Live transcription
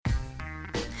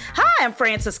I'm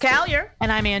Frances Callier.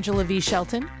 And I'm Angela V.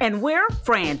 Shelton. And we're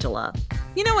Frangela.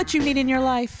 You know what you need in your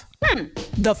life?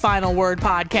 The Final Word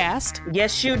podcast.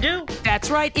 Yes, you do. That's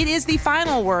right. It is the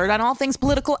final word on all things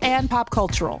political and pop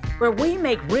cultural. Where we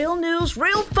make real news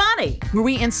real funny. Where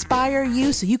we inspire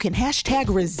you so you can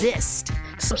 #resist.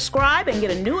 Subscribe and get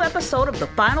a new episode of the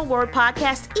Final Word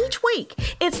podcast each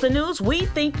week. It's the news we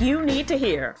think you need to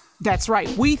hear. That's right.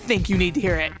 We think you need to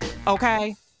hear it.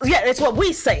 Okay? Yeah, it's what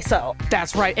we say so.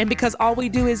 That's right. And because all we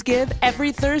do is give,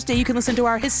 every Thursday you can listen to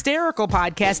our hysterical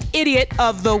podcast, Idiot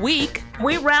of the Week.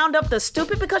 We round up the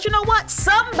stupid because you know what?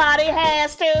 Somebody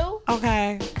has to.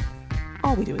 Okay.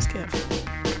 All we do is give.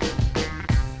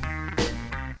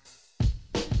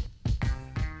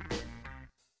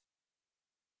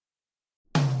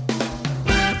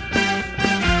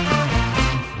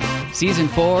 Season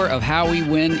 4 of How We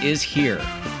Win is here.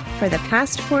 For the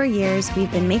past 4 years,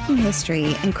 we've been making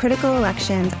history in critical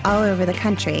elections all over the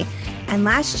country. And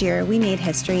last year, we made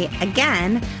history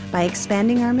again by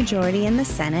expanding our majority in the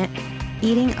Senate,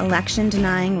 beating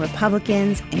election-denying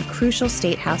Republicans in crucial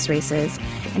state house races,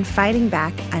 and fighting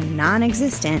back a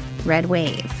non-existent red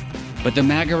wave. But the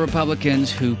MAGA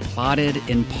Republicans who plotted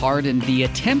and pardoned the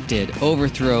attempted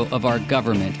overthrow of our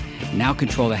government now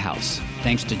control the House,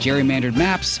 thanks to gerrymandered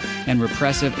maps and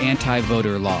repressive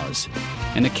anti-voter laws.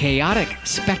 And the chaotic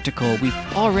spectacle we've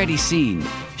already seen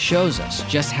shows us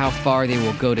just how far they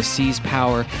will go to seize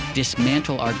power,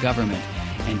 dismantle our government,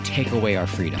 and take away our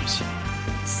freedoms.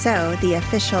 So, the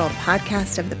official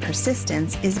podcast of the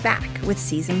Persistence is back with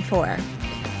Season 4.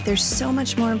 There's so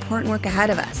much more important work ahead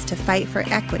of us to fight for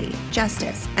equity,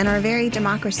 justice, and our very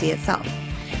democracy itself.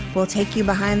 We'll take you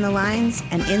behind the lines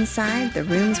and inside the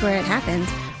rooms where it happens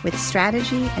with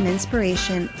strategy and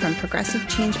inspiration from progressive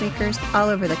changemakers all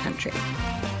over the country.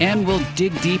 And we'll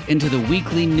dig deep into the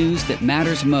weekly news that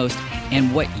matters most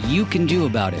and what you can do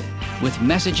about it with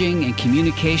messaging and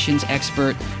communications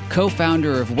expert,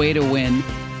 co-founder of Way to Win,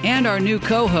 and our new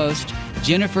co-host,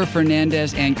 Jennifer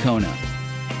Fernandez-Ancona.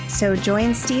 So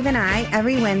join Steve and I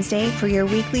every Wednesday for your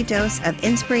weekly dose of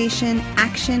inspiration,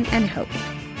 action, and hope.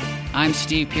 I'm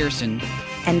Steve Pearson.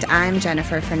 And I'm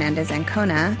Jennifer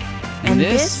Fernandez-Ancona. And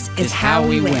this is How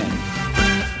We Win.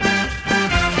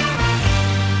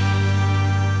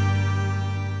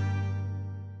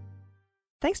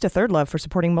 Thanks to Third Love for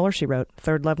supporting Mueller, She Wrote.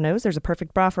 Third Love knows there's a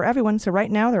perfect bra for everyone, so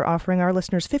right now they're offering our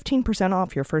listeners 15%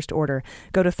 off your first order.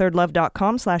 Go to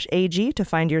thirdlove.com/AG to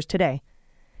find yours today.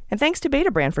 And thanks to Beta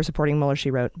Brand for supporting Mueller,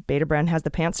 She Wrote. Beta Brand has the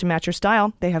pants to match your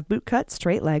style. They have boot cut,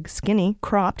 straight leg, skinny,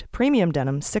 cropped, premium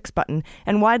denim, 6-button,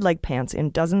 and wide leg pants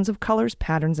in dozens of colors,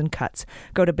 patterns, and cuts.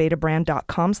 Go to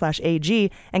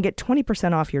betabrand.com/AG and get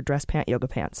 20% off your dress pant yoga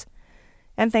pants.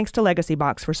 And thanks to Legacy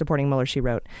Box for supporting Mueller, She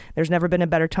Wrote. There's never been a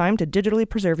better time to digitally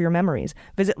preserve your memories.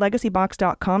 Visit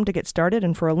legacybox.com to get started,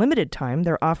 and for a limited time,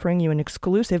 they're offering you an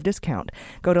exclusive discount.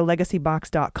 Go to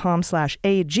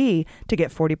legacybox.com/AG to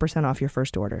get 40% off your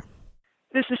first order.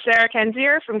 This is Sarah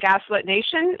Kenzier from Gaslit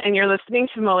Nation, and you're listening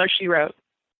to Mueller, She Wrote.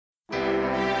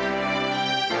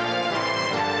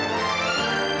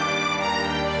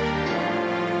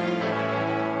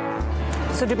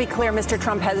 So to be clear, Mr.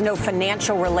 Trump has no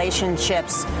financial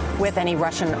relationships with any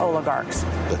Russian oligarchs.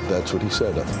 That's what he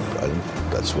said.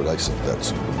 That's what I said.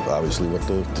 That's obviously what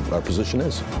our position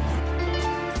is.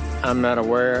 I'm not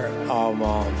aware of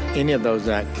any of those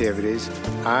activities.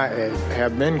 I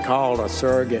have been called a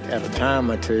surrogate at a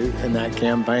time or two in that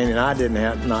campaign, and I did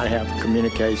not have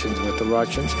communications with the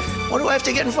Russians. What do I have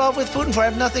to get involved with Putin for? I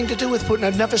have nothing to do with Putin.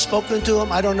 I've never spoken to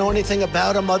him. I don't know anything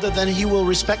about him other than he will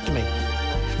respect me.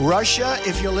 Russia,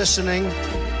 if you're listening,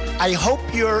 I hope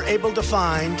you're able to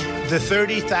find the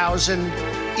 30,000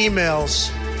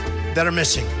 emails that are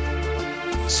missing.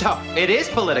 So, it is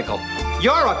political.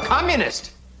 You're a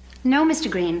communist. No,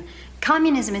 Mr. Green.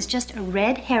 Communism is just a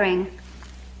red herring.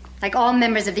 Like all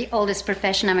members of the oldest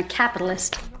profession, I'm a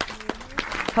capitalist.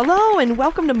 Hello, and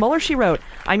welcome to Mueller, She Wrote.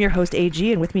 I'm your host,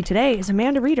 AG, and with me today is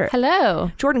Amanda Reeder.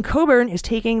 Hello. Jordan Coburn is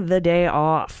taking the day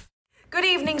off. Good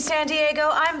evening, San Diego.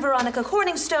 I'm Veronica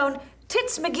Corningstone.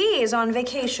 Tits McGee is on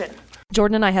vacation.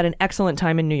 Jordan and I had an excellent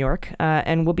time in New York,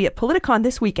 and we'll be at Politicon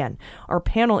this weekend. Our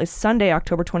panel is Sunday,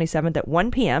 October 27th at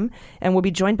 1 p.m., and we'll be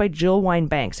joined by Jill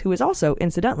Wine-Banks, who is also,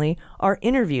 incidentally, our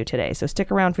interview today. So stick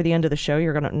around for the end of the show.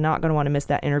 You're not going to want to miss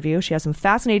that interview. She has some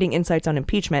fascinating insights on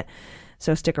impeachment,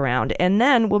 so stick around. And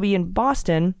then we'll be in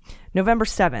Boston November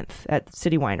 7th at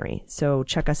City Winery, so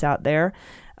check us out there.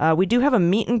 We do have a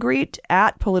meet and greet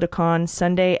at Politicon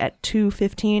Sunday at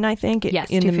 2:15, I think.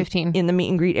 Yes, 2:15. In the meet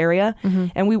and greet area. Mm-hmm.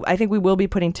 And I think we will be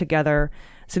putting together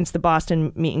since the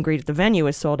Boston meet and greet at the venue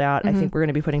is sold out, I think we're going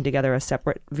to be putting together a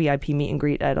separate VIP meet and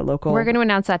greet at a local. We're going to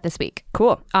announce that this week.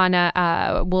 Cool.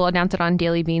 We'll announce it on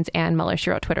Daily Beans and Mueller, She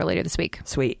Wrote Twitter later this week.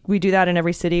 Sweet. We do that in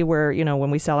every city where,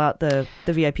 when we sell out the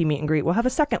VIP meet and greet, we'll have a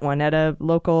second one at a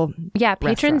local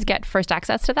patrons get first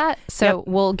access to that. So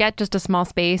we'll get just a small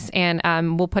space and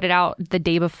we'll put it out the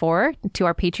day before to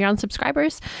our Patreon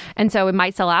subscribers. And so it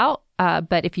might sell out.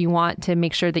 But if you want to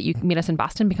make sure that you can meet us in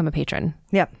Boston, become a patron.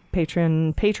 Yeah.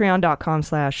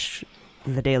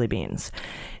 Patreon.com/thedailybeans.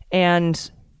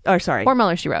 And, or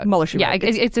Mueller, She Wrote. Mueller, She Wrote. Yeah,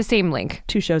 it's the same link.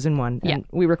 2 shows in one. Yeah. And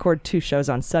we record 2 shows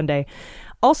on Sunday.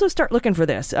 Also start looking for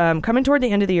this. Coming toward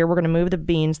the end of the year, we're going to move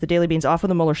the Daily Beans, off of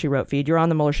the Mueller, She Wrote feed. You're on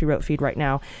the Mueller, She Wrote feed right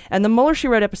now. And the Mueller, She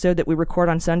Wrote episode that we record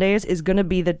on Sundays is going to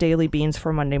be the Daily Beans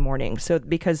for Monday morning. So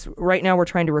because right now we're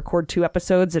trying to record 2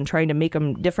 episodes and trying to make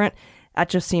them different, that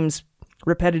just seems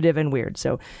repetitive and weird.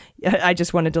 So I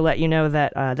just wanted to let you know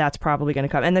that that's probably going to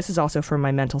come. And this is also for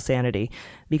my mental sanity,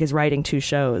 because writing 2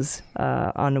 shows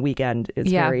on a weekend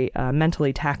is very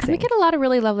mentally taxing. And we get a lot of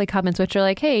really lovely comments, which are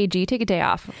like, hey, G, take a day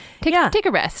off. Take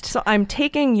a rest. So I'm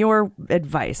taking your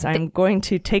advice. I'm going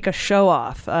to take a show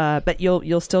off, but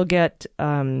you'll still get...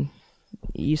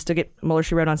 you still get Mueller,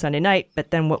 She Wrote on Sunday night,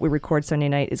 but then what we record Sunday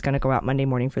night is going to go out Monday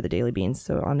morning for the Daily Beans,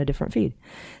 so on a different feed.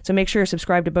 So make sure you're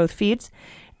subscribed to both feeds.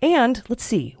 And let's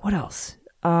see, what else?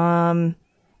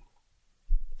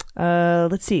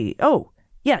 Let's see. Oh,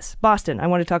 yes, Boston. I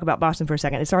want to talk about Boston for a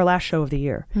second. It's our last show of the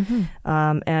year.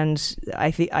 And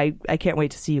I can't wait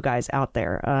to see you guys out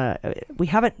there. We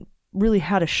haven't really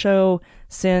had a show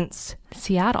since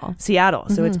Seattle.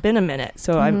 So it's been a minute.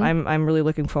 So I'm really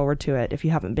looking forward to it. If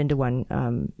you haven't been to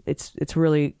one, it's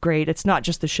really great. It's not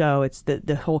just the show, it's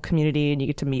the whole community, and you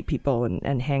get to meet people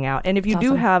and hang out. And if you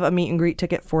do have a meet and greet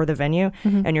ticket for the venue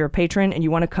and you're a patron and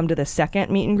you want to come to the second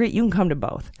meet and greet, you can come to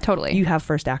both. Totally. You have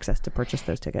first access to purchase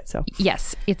those tickets. So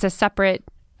yes, it's a separate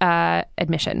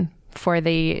admission for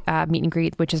the meet and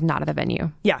greet, which is not at the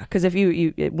venue. Yeah, because if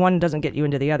you one doesn't get you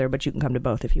into the other, but you can come to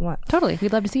both if you want. Totally.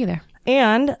 We'd love to see you there.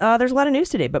 And there's a lot of news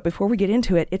today, but before we get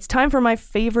into it, it's time for my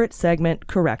favorite segment,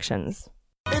 Corrections.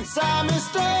 It's a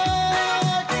mistake.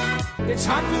 It's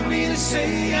hard for me to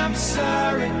say I'm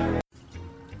sorry.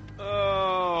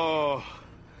 Oh,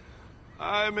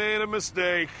 I made a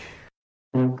mistake.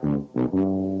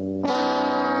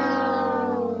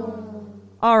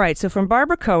 All right, so from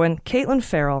Barbara Cohen, Caitlin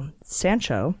Farrell,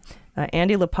 Sancho,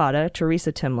 Andy Lapata,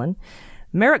 Teresa Timlin,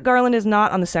 Merrick Garland is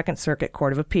not on the Second Circuit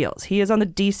Court of Appeals. He is on the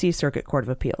D.C. Circuit Court of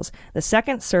Appeals. The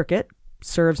Second Circuit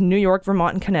serves New York,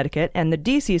 Vermont, and Connecticut, and the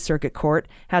D.C. Circuit Court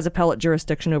has appellate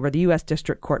jurisdiction over the U.S.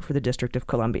 District Court for the District of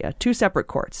Columbia. 2 separate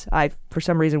courts. I, for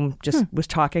some reason, just was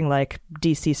talking like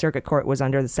D.C. Circuit Court was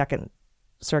under the Second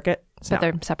Circuit. But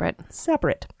they're separate.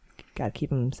 Separate. Got to keep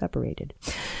them separated.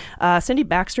 Cindy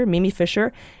Baxter, Mimi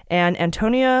Fisher, and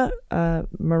Antonia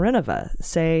Marinova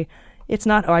say it's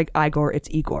not Igor, it's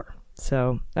Igor.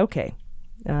 So, okay.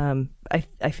 I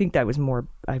think that was more,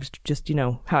 I was just,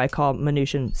 how I call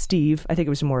Mnuchin Steve. I think it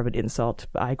was more of an insult,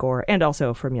 Igor, and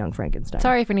also from Young Frankenstein.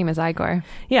 Sorry if your name is Igor.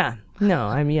 Yeah.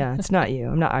 No, it's not you.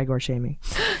 I'm not Igor shaming.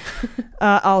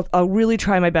 I'll really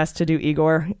try my best to do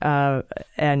Igor,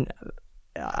 and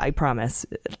I promise.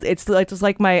 It's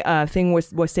like my thing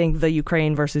was saying the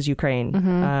Ukraine versus Ukraine.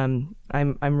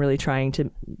 I'm really trying to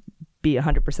be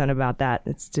 100% about that.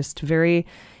 It's just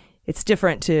it's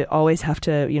different to always have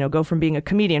to, go from being a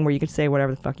comedian where you can say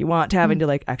whatever the fuck you want to having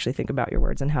to actually think about your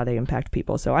words and how they impact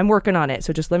people. So I'm working on it.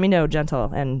 So just let me know,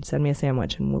 gentle, and send me a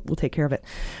sandwich and we'll take care of it.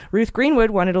 Ruth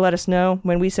Greenwood wanted to let us know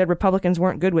when we said Republicans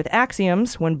weren't good with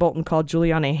axioms when Bolton called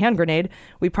Giuliani a hand grenade,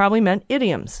 we probably meant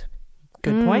idioms.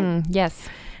 Good point. Yes.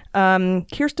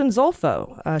 Kirsten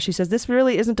Zolfo, she says, this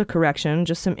really isn't a correction,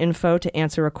 just some info to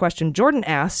answer a question Jordan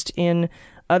asked in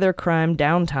Other Crime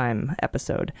Downtime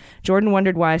episode. Jordan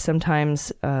wondered why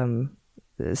sometimes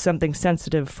something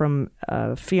sensitive from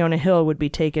Fiona Hill would be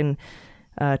taken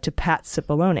to Pat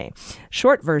Cipollone.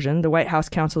 Short version, the White House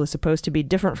counsel is supposed to be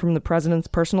different from the president's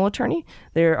personal attorney.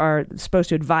 They are supposed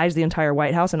to advise the entire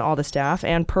White House and all the staff.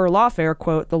 And per lawfare,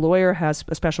 quote, the lawyer has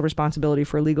a special responsibility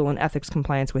for legal and ethics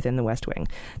compliance within the West Wing.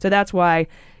 So that's why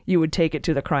you would take it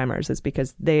to the crimers, is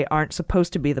because they aren't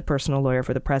supposed to be the personal lawyer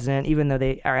for the president, even though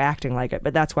they are acting like it.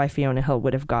 But that's why Fiona Hill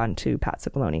would have gone to Pat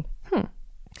Cipollone.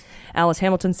 Alice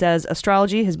Hamilton says,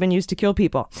 astrology has been used to kill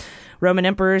people. Roman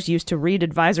emperors used to read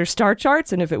advisors' star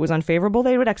charts, and if it was unfavorable,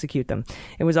 they would execute them.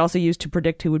 It was also used to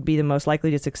predict who would be the most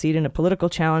likely to succeed in a political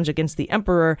challenge against the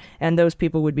emperor, and those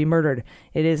people would be murdered.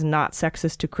 It is not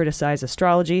sexist to criticize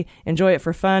astrology. Enjoy it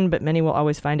for fun, but many will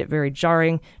always find it very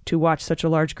jarring to watch such a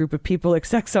large group of people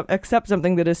accept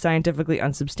something that is scientifically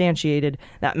unsubstantiated.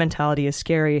 That mentality is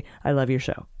scary. I love your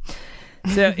show.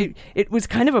 So it was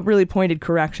kind of a really pointed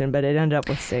correction, but it ended up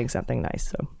with saying something nice.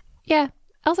 So yeah.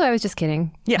 Also, I was just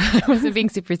kidding. Yeah. I wasn't being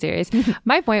super serious.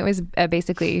 My point was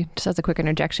basically, just as a quick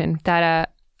interjection,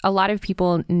 that a lot of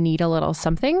people need a little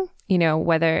something,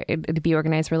 whether it be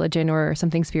organized religion or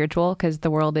something spiritual, because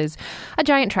the world is a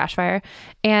giant trash fire.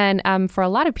 And for a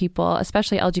lot of people,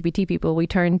 especially LGBT people, we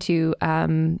turn to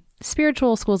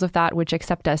spiritual schools of thought which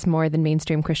accept us more than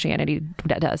mainstream Christianity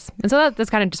does. And so that's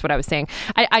kind of just what I was saying.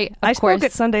 I spoke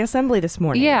at Sunday Assembly this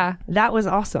morning. Yeah. That was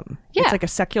awesome. Yeah. It's like a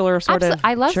secular sort of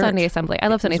I love church. Sunday Assembly. I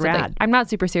love Sunday Assembly. Rad. I'm not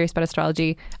super serious about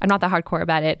astrology. I'm not that hardcore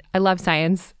about it. I love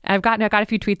science. I got a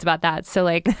few tweets about that. So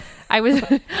like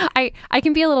I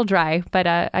can be a little dry, but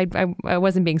I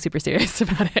wasn't being super serious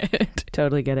about it.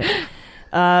 Totally get it.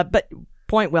 But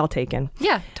point well taken.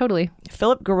 Yeah, totally.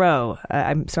 Philip Garreau,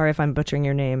 I'm sorry if I'm butchering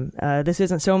your name. This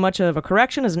isn't so much of a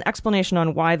correction as an explanation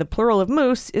on why the plural of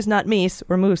moose is not meese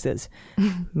or mooses.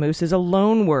 Moose is a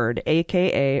loan word,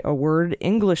 a.k.a. a word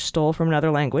English stole from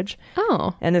another language.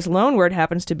 Oh. And this loan word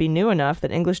happens to be new enough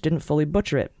that English didn't fully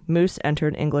butcher it. Moose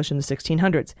entered English in the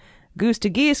 1600s. Goose to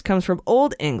geese comes from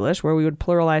Old English, where we would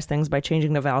pluralize things by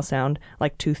changing the vowel sound,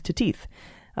 like tooth to teeth.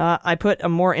 I put a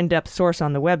more in-depth source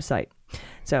on the website.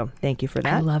 So thank you for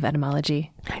that. I love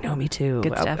etymology. I know, me too.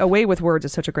 Good stuff. Away with Words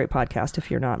is such a great podcast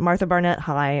if you're not. Martha Barnett,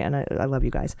 hi, and I love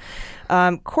you guys.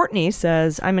 Courtney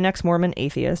says, I'm an ex-Mormon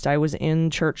atheist. I was in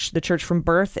the church from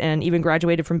birth and even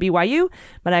graduated from BYU,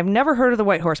 but I've never heard of the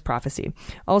White Horse Prophecy.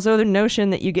 Also, the notion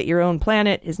that you get your own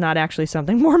planet is not actually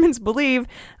something Mormons believe.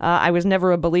 I was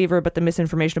never a believer, but the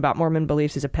misinformation about Mormon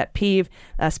beliefs is a pet peeve,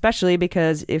 especially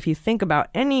because if you think about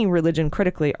any religion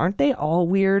critically, aren't they all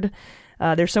weird?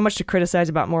 There's so much to criticize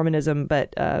about Mormonism,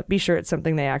 but be sure it's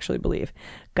something they actually believe.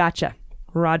 Gotcha.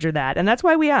 Roger that. And that's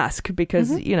why we ask,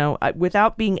 because,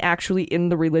 without being actually in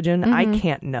the religion, I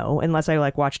can't know unless I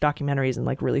watch documentaries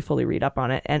and really fully read up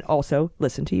on it and also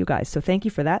listen to you guys. So thank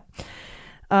you for that.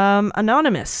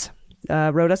 Anonymous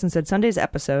wrote us and said, Sunday's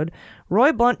episode,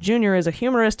 Roy Blunt Jr. is a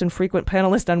humorist and frequent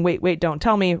panelist on Wait, Don't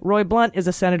Tell Me. Roy Blunt is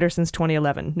a senator since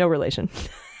 2011. No relation.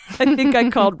 I think I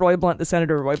called Roy Blunt the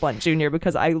Senator Roy Blunt Jr.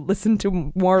 because I listened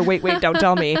to more Wait, Don't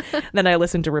Tell Me than I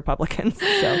listened to Republicans.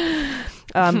 So,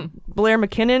 Blair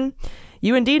McKinnon,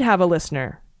 you indeed have a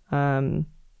listener from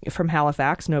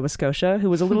Halifax, Nova Scotia, who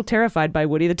was a little terrified by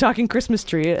Woody the Talking Christmas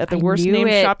Tree at the worst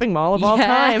named shopping mall of all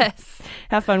time.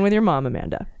 Have fun with your mom,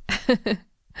 Amanda.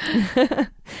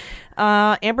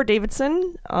 Amber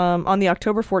Davidson, on the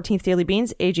October 14th Daily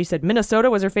Beans, AG said Minnesota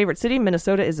was her favorite city.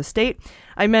 Minnesota is a state.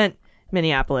 I meant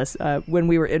Minneapolis. When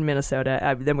we were in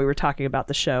Minnesota, then we were talking about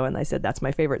the show, and I said that's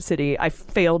my favorite city. I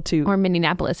failed to... Or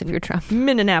Minneapolis, if you're Trump.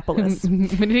 Minneapolis.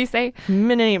 What did he say?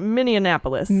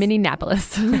 Minneapolis.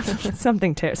 Minneapolis.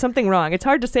 Something wrong. It's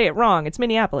hard to say it wrong. It's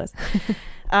Minneapolis.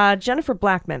 Jennifer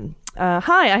Blackman.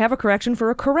 Hi, I have a correction for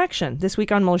a correction. This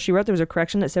week on Mueller, She Wrote, there was a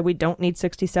correction that said we don't need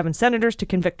 67 senators to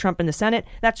convict Trump in the Senate.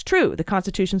 That's true. The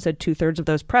Constitution said 2/3 of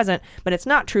those present, but it's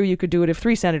not true. You could do it if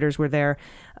 3 senators were there.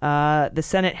 The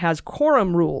Senate has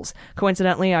quorum rules.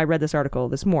 Coincidentally, I read this article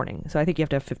this morning, so I think you have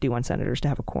to have 51 senators to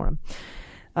have a quorum.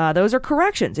 Those are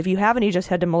corrections. If you have any, just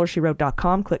head to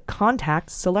MuellerSheWrote.com, click Contact,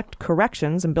 select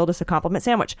Corrections, and build us a compliment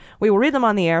sandwich. We will read them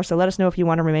on the air, so let us know if you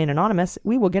want to remain anonymous.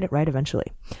 We will get it right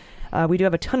eventually. We do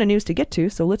have a ton of news to get to,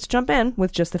 so let's jump in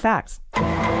with just the facts.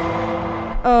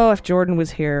 Oh, if Jordan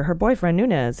was here. Her boyfriend,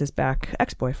 Nunes, is back,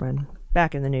 ex-boyfriend,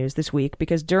 back in the news this week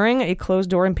because during a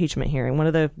closed-door impeachment hearing, one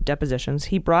of the depositions,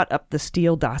 he brought up the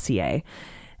Steele dossier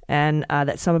and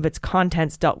that some of its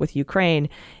contents dealt with Ukraine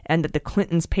and that the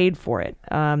Clintons paid for it.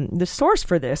 The source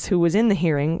for this, who was in the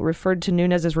hearing, referred to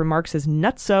Nunes' remarks as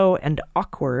nutso and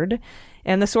awkward,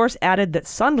 and the source added that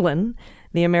Sondland,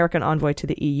 the American envoy to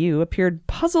the EU, appeared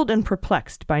puzzled and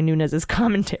perplexed by Nunes'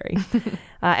 commentary.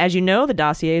 As you know, the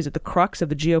dossier is at the crux of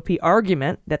the GOP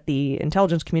argument that the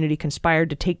intelligence community conspired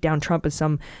to take down Trump as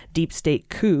some deep state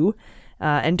coup.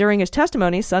 And during his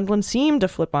testimony, Sondland seemed to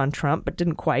flip on Trump, but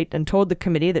didn't quite, and told the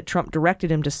committee that Trump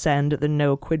directed him to send the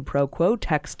no quid pro quo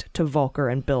text to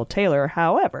Volcker and Bill Taylor.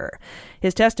 However,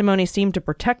 his testimony seemed to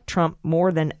protect Trump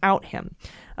more than out him.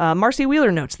 Marcy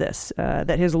Wheeler notes this,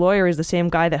 that his lawyer is the same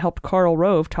guy that helped Karl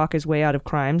Rove talk his way out of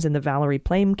crimes in the Valerie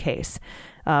Plame case.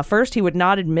 First, he would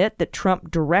not admit that Trump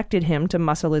directed him to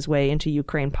muscle his way into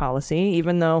Ukraine policy,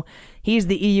 even though he's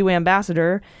the EU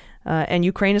ambassador and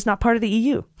Ukraine is not part of the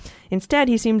EU. Instead,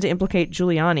 he seemed to implicate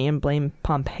Giuliani and blame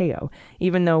Pompeo,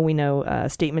 even though we know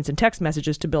statements and text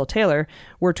messages to Bill Taylor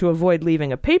were to avoid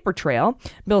leaving a paper trail.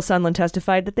 Bill Sondland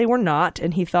testified that they were not,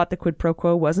 and he thought the quid pro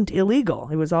quo wasn't illegal.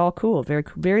 It was all cool, very,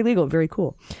 very legal, very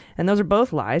cool. And those are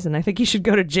both lies, and I think he should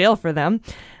go to jail for them.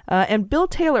 And Bill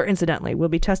Taylor, incidentally, will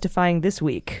be testifying this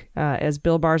week as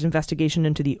Bill Barr's investigation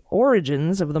into the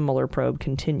origins of the Mueller probe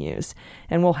continues.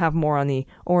 And we'll have more on the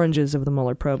oranges of the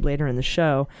Mueller probe later in the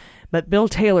show. But Bill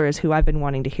Taylor is who I've been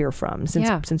wanting to hear from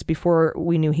since before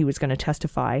we knew he was going to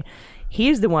testify.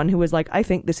 He's the one who was like, I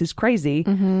think this is crazy.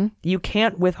 Mm-hmm. You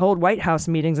can't withhold White House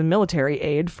meetings and military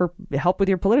aid for help with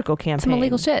your political campaign. Some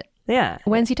illegal shit. Yeah.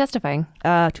 When's he testifying?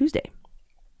 Tuesday.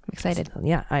 I'm excited. So,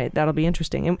 yeah, that'll be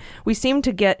interesting. And we seem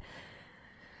to get,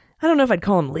 I don't know if I'd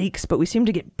call them leaks, but we seem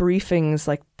to get briefings,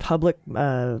 like public,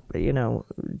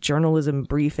 journalism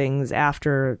briefings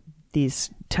after these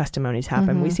testimonies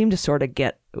happen. Mm-hmm. We seem to sort of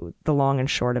get the long and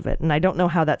short of it. And I don't know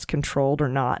how that's controlled or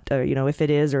not, if it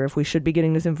is, or if we should be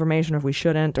getting this information, or if we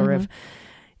shouldn't, or if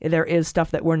there is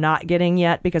stuff that we're not getting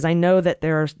yet, because I know that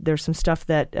there's some stuff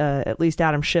that at least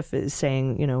Adam Schiff is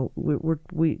saying,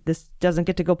 this doesn't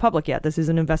get to go public yet. This is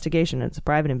an investigation. It's a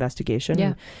private investigation.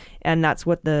 Yeah. And that's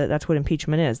what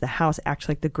impeachment is. The House acts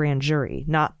like the grand jury,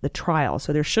 not the trial.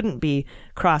 So there shouldn't be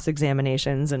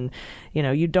cross-examinations, and,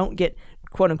 you don't get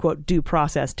quote unquote due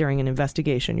process during an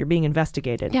investigation. You're being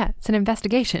investigated. Yeah, it's an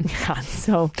investigation. Yeah,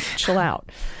 so chill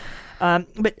out.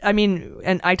 But I mean,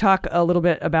 and I talk a little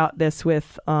bit about this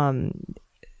with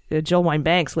Jill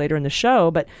Wine-Banks later in the show,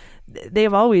 but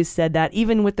they've always said that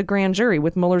even with the grand jury,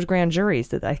 with Mueller's grand juries,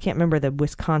 that I can't remember the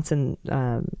Wisconsin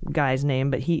guy's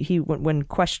name, but he when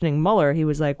questioning Mueller, he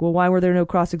was like, well, why were there no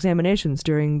cross-examinations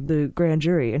during the grand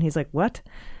jury? And he's like, what?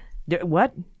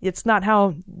 It's not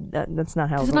how. That's not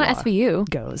how. It's not SVU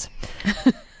goes.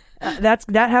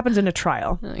 That happens in a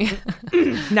trial,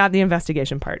 not the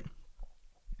investigation part.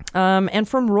 And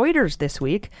from Reuters this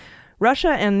week, Russia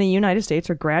and the United States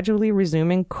are gradually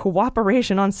resuming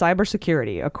cooperation on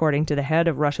cybersecurity, according to the head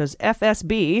of Russia's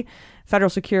FSB, Federal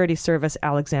Security Service,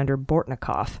 Alexander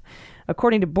Bortnikov.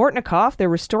 According to Bortnikov, they're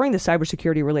restoring the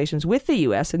cybersecurity relations with the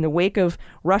U.S. in the wake of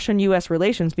Russian-U.S.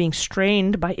 relations being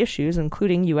strained by issues,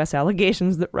 including U.S.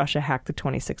 allegations that Russia hacked the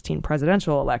 2016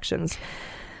 presidential elections.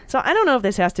 So I don't know if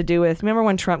this has to do with, remember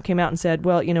when Trump came out and said,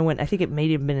 well, when I think it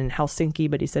may have been in Helsinki,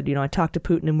 but he said, I talked to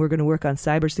Putin and we're going to work on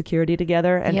cybersecurity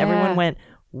together. And everyone went,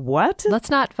 what? Let's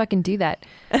not fucking do that.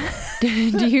 Do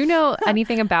you know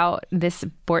anything about this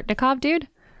Bortnikov dude?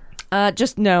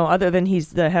 Just no, other than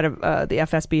he's the head of the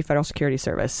FSB, Federal Security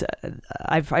Service.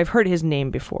 I've heard his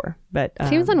name before, but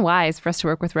seems unwise for us to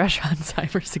work with Russia on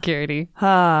cybersecurity.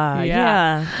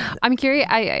 Yeah. I'm curious.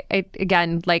 I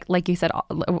again, like you said,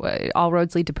 all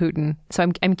roads lead to Putin. So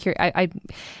I'm curious.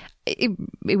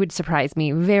 It would surprise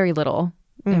me very little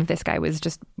if this guy was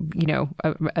just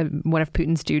one of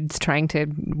Putin's dudes trying to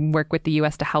work with the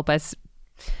U.S. to help us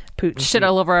shit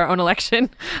all over our own election.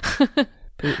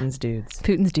 Putin's dudes.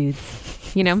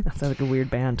 That sounds like a weird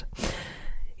band.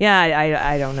 Yeah,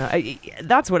 I don't know.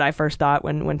 That's what I first thought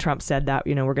when Trump said that,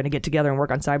 we're going to get together and work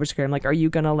on cybersecurity. I'm like, are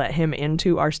you going to let him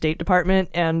into our State Department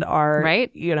and our, our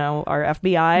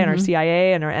FBI and our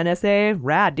CIA and our NSA?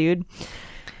 Rad, dude.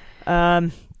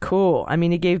 Cool. I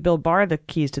mean, he gave Bill Barr the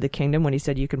keys to the kingdom when he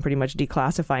said you can pretty much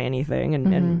declassify anything.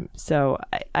 And so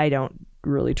I don't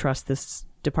really trust this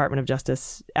Department of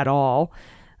Justice at all.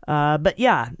 But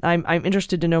yeah, I'm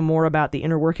interested to know more about the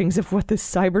inner workings of what this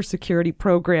cybersecurity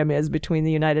program is between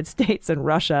the United States and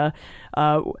Russia.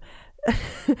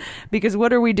 Because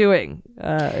what are we doing?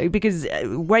 Because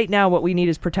right now what we need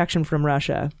is protection from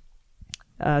Russia.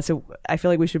 So I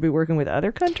feel like we should be working with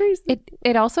other countries.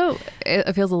 It also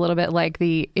feels a little bit like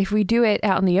if we do it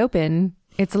out in the open,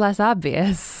 it's less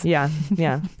obvious. Yeah.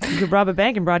 You could rob a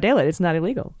bank in broad daylight. It's not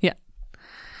illegal. Yeah.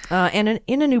 And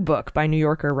in a new book by New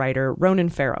Yorker writer Ronan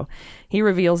Farrow, he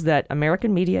reveals that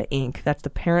American Media Inc., that's the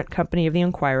parent company of the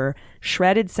Inquirer,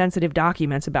 shredded sensitive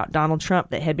documents about Donald Trump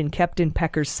that had been kept in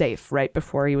Pecker's safe right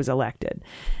before he was elected.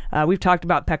 We've talked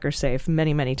about Pecker's safe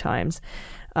many, many times.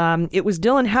 It was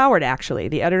Dylan Howard, actually,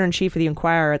 the editor-in-chief of the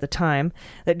Inquirer at the time,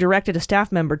 that directed a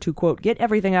staff member to, quote, get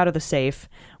everything out of the safe.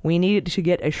 We needed to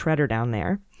get a shredder down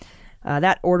there.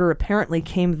 That order apparently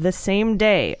came the same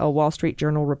day a Wall Street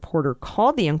Journal reporter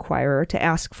called the Inquirer to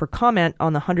ask for comment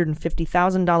on the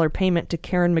 $150,000 payment to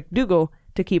Karen McDougal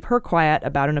to keep her quiet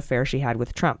about an affair she had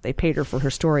with Trump. They paid her for her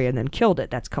story and then killed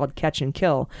it. That's called Catch and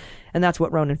Kill. And that's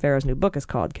what Ronan Farrow's new book is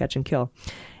called, Catch and Kill.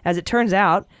 As it turns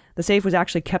out, the safe was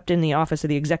actually kept in the office of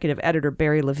the executive editor,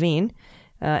 Barry Levine.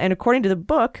 And according to the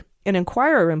book, an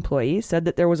Inquirer employee said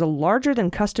that there was a larger than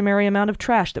customary amount of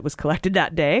trash that was collected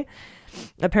that day.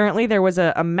 Apparently, there was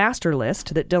a master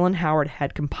list that Dylan Howard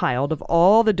had compiled of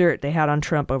all the dirt they had on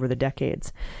Trump over the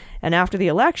decades. And after the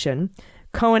election,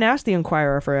 Cohen asked the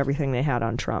Inquirer for everything they had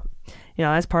on Trump. You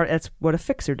know, that's what a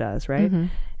fixer does, right? Mm-hmm.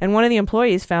 And one of the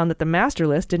employees found that the master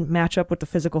list didn't match up with the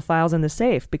physical files in the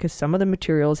safe because some of the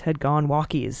materials had gone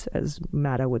walkies, as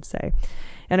Matta would say.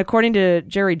 And according to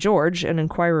Jerry George, an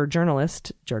Inquirer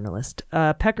journalist,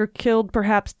 Pecker killed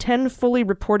perhaps 10 fully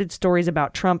reported stories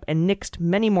about Trump and nixed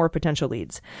many more potential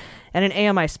leads. And an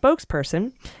AMI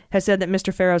spokesperson has said that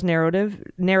Mr. Farrow's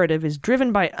narrative is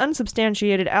driven by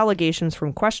unsubstantiated allegations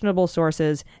from questionable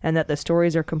sources and that the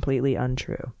stories are completely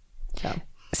untrue.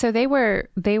 So they were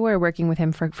working with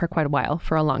him for quite a while,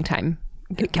 for a long time,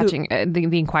 catching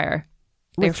the Inquirer.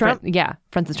 With Trump?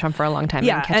 Friends with Trump for a long time,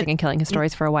 yeah, and catching and killing his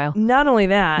stories for a while. Not only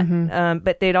that,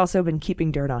 but they'd also been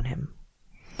keeping dirt on him.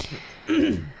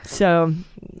 So,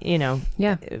 you know,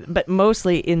 yeah, but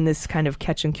mostly in this kind of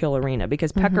catch and kill arena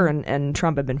because Pecker and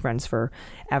Trump have been friends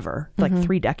forever, like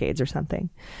 3 decades or something.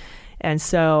 And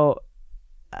so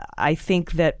I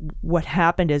think that what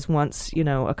happened is once, you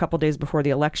know, a couple days before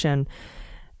the election,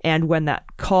 and when that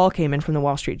call came in from the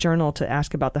Wall Street Journal to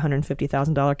ask about the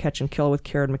 $150,000 catch and kill with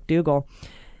Karen McDougal,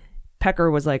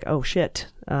 Pecker was like, oh, shit.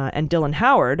 And Dylan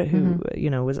Howard, who, you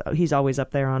know, he's always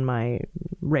up there on my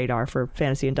radar for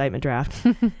fantasy indictment draft,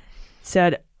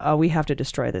 said, we have to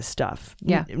destroy this stuff.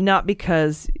 Yeah. Not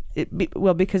because,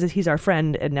 because he's our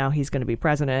friend and now he's going to be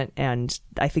president. And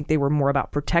I think they were more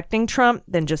about protecting Trump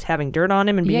than just having dirt on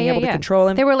him and being able to control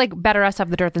him. They were like, better us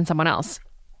have the dirt than someone else.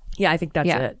 Yeah, I think that's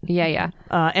it. Yeah.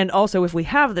 And also, if we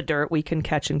have the dirt, we can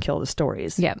catch and kill the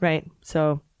stories. Yeah. Right?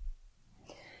 So,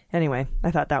 anyway,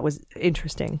 I thought that was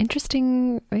interesting.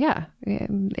 Yeah.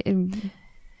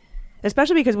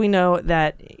 Especially because we know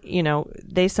that, you know,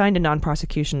 they signed a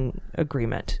non-prosecution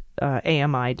agreement.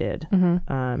 AMI did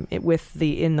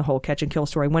in the whole catch and kill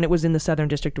story when it was in the Southern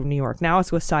District of New York. Now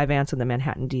it's with Cy Vance in the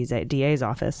Manhattan DA's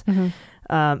office.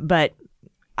 But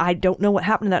I don't know what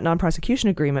happened to that non-prosecution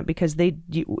agreement because if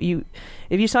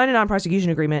you sign a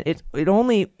non-prosecution agreement, it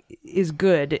only is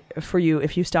good for you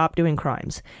if you stop doing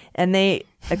crimes. And they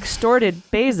extorted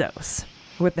Bezos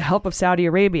with the help of Saudi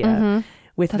Arabia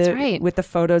with the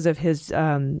photos of his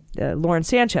Lauren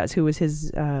Sanchez, who was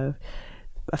his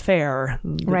affair,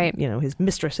 right? You know, his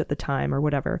mistress at the time or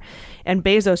whatever. And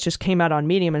Bezos just came out on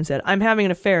Medium and said, "I'm having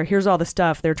an affair. Here's all the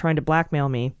stuff. They're trying to blackmail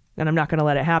me, and I'm not going to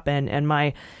let it happen." And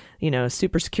my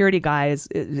super security guy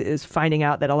is finding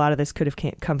out that a lot of this could have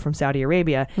come from Saudi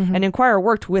Arabia. And Inquirer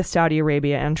worked with Saudi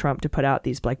Arabia and Trump to put out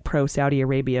these like pro-Saudi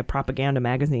Arabia propaganda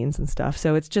magazines and stuff.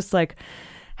 So it's just like,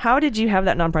 how did you have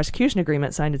that non-prosecution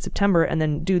agreement signed in September and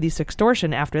then do this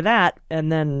extortion after that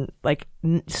and then like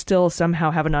still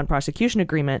somehow have a non-prosecution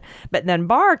agreement? But then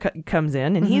Barr comes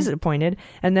in and he's appointed,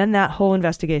 and then that whole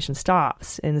investigation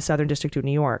stops in the Southern District of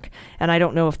New York. And I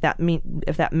don't know if that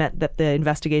meant that the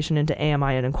investigation into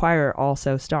AMI and Inquirer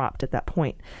also stopped at that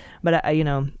point. But I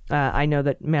know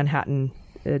that Manhattan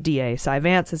DA Cy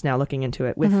Vance is now looking into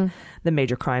it with the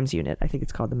Major Crimes Unit. I think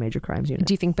it's called the Major Crimes Unit.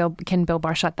 Do you think Bill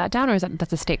Barr shut that down, or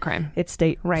that's a state crime? It's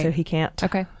state, right? So he can't.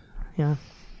 Okay. Yeah,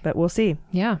 but we'll see.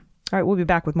 Yeah. All right, we'll be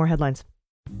back with more headlines.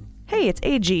 Hey, it's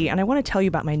AG, and I want to tell you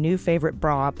about my new favorite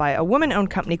bra by a woman-owned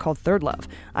company called Third Love.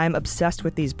 I'm obsessed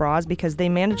with these bras because they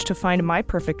managed to find my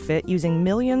perfect fit using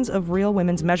millions of real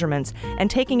women's measurements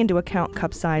and taking into account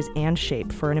cup size and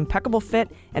shape for an impeccable fit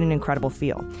and an incredible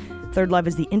feel. Third Love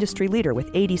is the industry leader with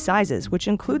 80 sizes, which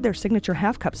include their signature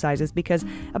half-cup sizes because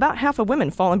about half of women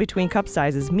fall in between cup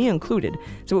sizes, me included,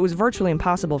 so it was virtually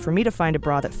impossible for me to find a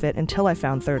bra that fit until I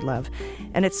found Third Love.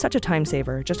 And it's such a time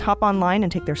saver. Just hop online and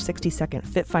take their 60-second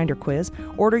Fit Finder quiz,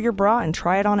 order your bra, and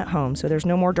try it on at home so there's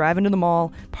no more driving to the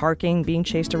mall, parking, being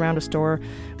chased around a store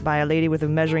by a lady with a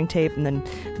measuring tape, and then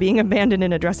being abandoned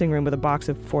in a dressing room with a box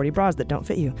of 40 bras that don't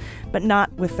fit you. But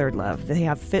not with Third Love. They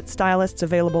have fit stylists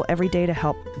available every day to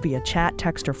help via chat,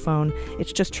 text, or phone.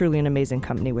 It's just truly an amazing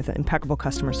company with impeccable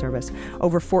customer service.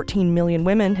 Over 14 million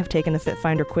women have taken the Fit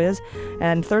Finder quiz,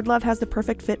 and Third Love has the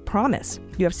perfect fit promise.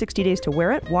 You have 60 days to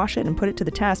wear it, wash it, and put it to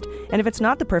the test, and if it's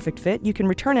not the perfect fit, you can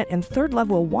return it, and Third Love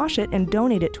will wash it and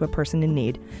donate it to a person in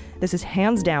need. This is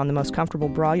hands down the most comfortable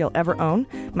bra you'll ever own.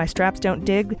 My straps don't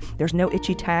dig, hug. There's no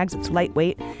itchy tags. It's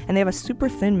lightweight. And they have a super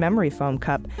thin memory foam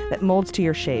cup that molds to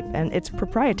your shape. And it's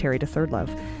proprietary to Third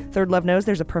Love. Third Love knows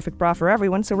there's a perfect bra for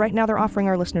everyone. So right now they're offering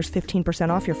our listeners 15%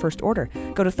 off your first order.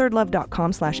 Go to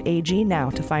thirdlove.com/AG now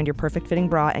to find your perfect fitting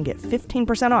bra and get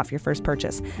 15% off your first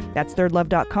purchase. That's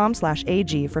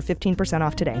thirdlove.com/AG for 15%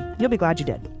 off today. You'll be glad you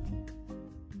did.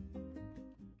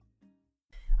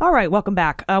 All right, welcome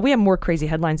back. We have more crazy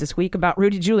headlines this week about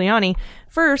Rudy Giuliani.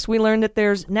 First, we learned that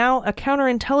there's now a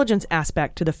counterintelligence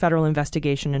aspect to the federal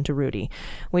investigation into Rudy.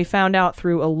 We found out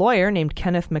through a lawyer named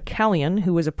Kenneth McCallion,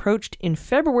 who was approached in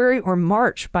February or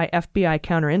March by FBI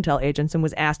counterintel agents and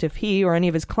was asked if he or any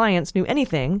of his clients knew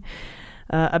anything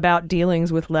about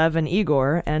dealings with Lev and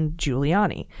Igor and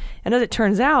Giuliani. And as it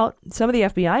turns out, some of the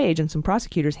FBI agents and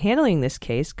prosecutors handling this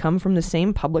case come from the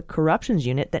same public corruptions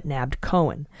unit that nabbed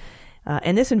Cohen.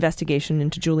 And this investigation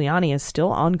into Giuliani is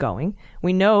still ongoing.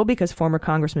 We know because former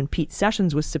Congressman Pete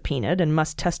Sessions was subpoenaed and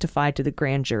must testify to the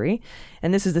grand jury.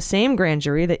 And this is the same grand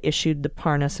jury that issued the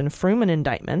Parnas and Fruman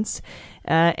indictments.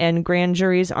 And grand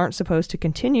juries aren't supposed to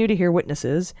continue to hear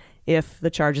witnesses if the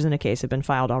charges in a case have been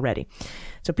filed already.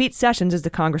 So Pete Sessions is the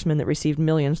congressman that received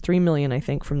millions, $3 million, I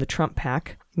think, from the Trump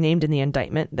PAC, named in the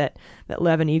indictment that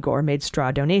Lev and Igor made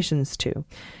straw donations to.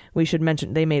 We should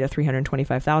mention they made a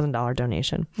 $325,000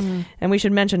 donation. And we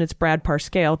should mention it's Brad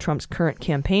Parscale, Trump's current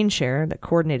campaign chair, that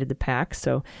coordinated the PAC.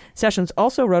 So Sessions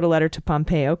also wrote a letter to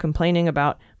Pompeo complaining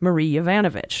about Marie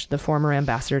Yovanovitch, the former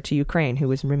ambassador to Ukraine, who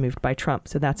was removed by Trump.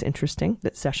 So that's interesting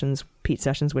that Pete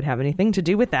Sessions would have anything to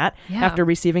do with that after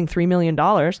receiving $3 million.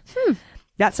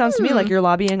 That sounds to me like you're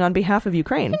lobbying on behalf of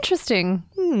Ukraine. Interesting.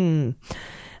 And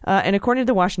according to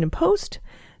the Washington Post,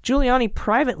 Giuliani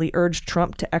privately urged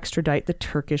Trump to extradite the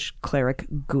Turkish cleric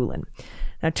Gulen.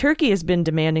 Now, Turkey has been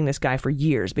demanding this guy for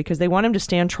years because they want him to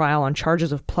stand trial on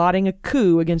charges of plotting a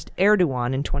coup against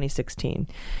Erdogan in 2016.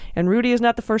 And Rudy is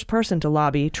not the first person to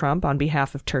lobby Trump on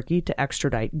behalf of Turkey to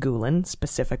extradite Gulen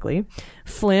specifically.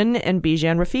 Flynn and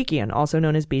Bijan Rafikian, also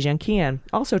known as Bijan Kian,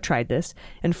 also tried this.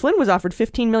 And Flynn was offered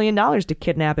 $15 million to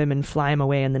kidnap him and fly him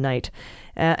away in the night.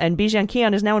 And Bijan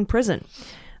Kian is now in prison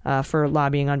for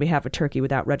lobbying on behalf of Turkey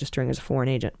without registering as a foreign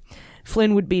agent.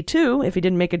 Flynn would be too if he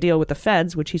didn't make a deal with the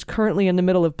feds, which he's currently in the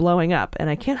middle of blowing up.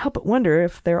 And I can't help but wonder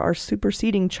if there are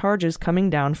superseding charges coming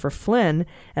down for Flynn,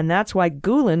 and that's why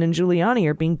Gulen and Giuliani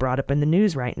are being brought up in the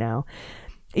news right now.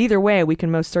 Either way, we can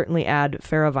most certainly add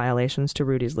FARA violations to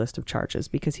Rudy's list of charges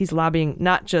because he's lobbying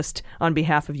not just on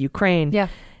behalf of Ukraine. Yeah.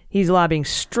 He's lobbying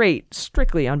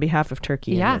strictly on behalf of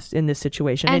Turkey in this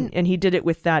situation. And he did it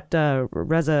with that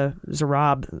Reza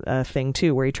Zarrab thing,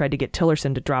 too, where he tried to get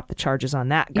Tillerson to drop the charges on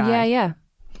that guy. Yeah.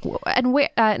 And where?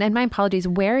 And my apologies.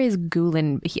 Where is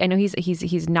Gulen? I know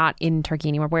he's not in Turkey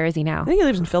anymore. Where is he now? I think he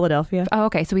lives in Philadelphia. Oh,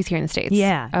 okay. So he's here in the States.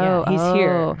 Yeah. He's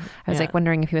here. I was like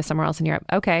wondering if he was somewhere else in Europe.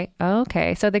 Okay.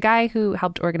 So the guy who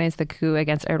helped organize the coup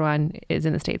against Erdogan is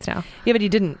in the States now. Yeah, but he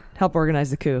didn't help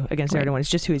organize the coup against Erdogan. It's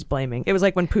just who he's blaming. It was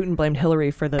like when Putin blamed Hillary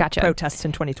for the protests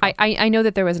in 2012. I know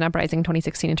that there was an uprising in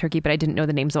 2016 in Turkey, but I didn't know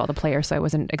the names of all the players, so I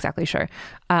wasn't exactly sure.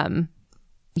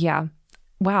 Yeah.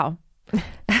 Wow.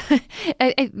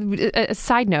 A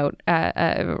side note,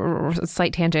 a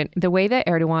slight tangent. The way that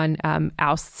Erdogan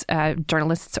ousts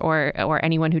journalists or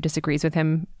anyone who disagrees with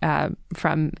him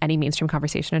from any mainstream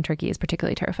conversation in Turkey is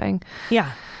particularly terrifying.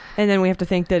 Yeah. And then we have to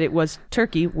think that it was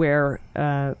Turkey where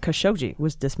Khashoggi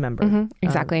was dismembered. Mm-hmm,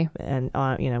 exactly.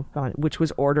 Which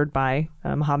was ordered by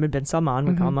Mohammed bin Salman,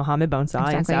 we call him Mohammed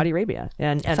Bonsa, in Saudi Arabia.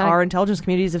 And our intelligence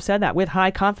communities have said that with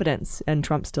high confidence. And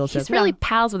Trump still says, he's really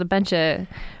pals with a bunch of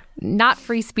not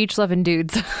free speech loving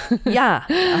dudes.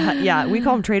 Yeah. We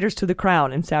call them traitors to the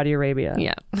crown in Saudi Arabia.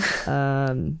 Yeah.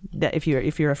 If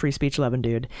you're a free speech loving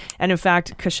dude. And in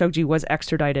fact, Khashoggi was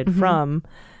extradited from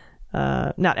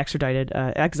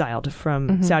exiled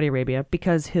from Saudi Arabia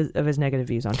because of his negative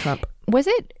views on Trump. Was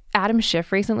it Adam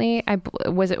Schiff recently?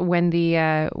 Was it when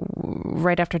the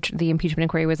right after the impeachment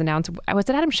inquiry was announced? Was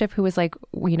it Adam Schiff who was like,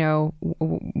 we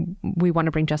want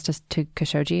to bring justice to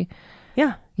Khashoggi?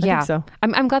 Yeah, I think so.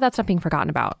 I'm glad that's not being forgotten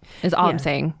about, is all I'm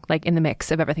saying, like in the mix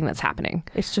of everything that's happening.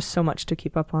 It's just so much to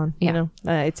keep up on,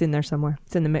 it's in there somewhere.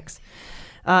 It's in the mix.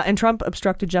 And Trump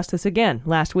obstructed justice again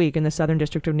last week in the Southern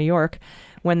District of New York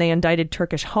when they indicted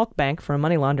Turkish Halkbank for a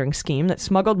money laundering scheme that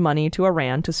smuggled money to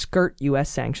Iran to skirt U.S.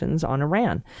 sanctions on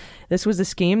Iran. This was the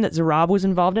scheme that Zarrab was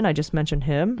involved in. I just mentioned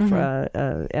him.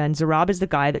 And Zarrab is the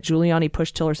guy that Giuliani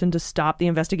pushed Tillerson to stop the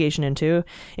investigation into,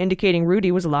 indicating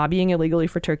Rudy was lobbying illegally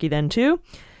for Turkey then too.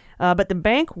 But the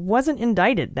bank wasn't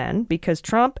indicted then because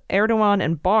Trump, Erdogan,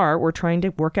 and Barr were trying to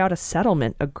work out a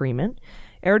settlement agreement.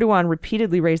 Erdogan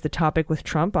repeatedly raised the topic with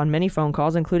Trump on many phone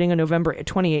calls, including a November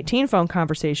 2018 phone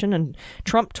conversation, and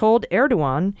Trump told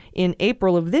Erdogan in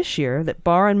April of this year that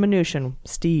Barr and Mnuchin,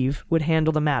 Steve, would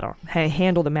handle the matter.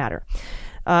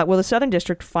 Well, the Southern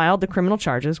District filed the criminal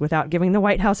charges without giving the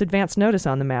White House advance notice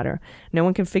on the matter. No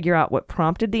one can figure out what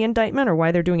prompted the indictment or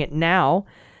why they're doing it now.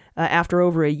 After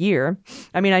over a year.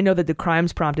 I mean, I know that the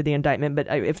crimes prompted the indictment, but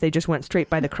if they just went straight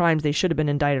by the crimes, they should have been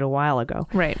indicted a while ago.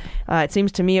 Right. It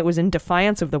seems to me it was in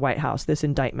defiance of the White House, this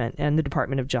indictment, and the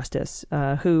Department of Justice,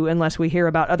 who, unless we hear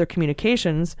about other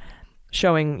communications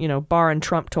showing, Barr and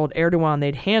Trump told Erdogan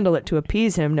they'd handle it to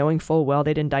appease him, knowing full well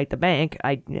they'd indict the bank,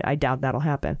 I doubt that'll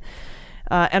happen.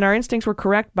 And our instincts were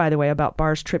correct, by the way, about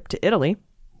Barr's trip to Italy.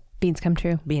 Beans come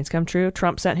true. Beans come true.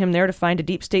 Trump sent him there to find a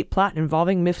deep state plot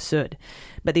involving Mifsud.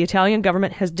 But the Italian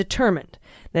government has determined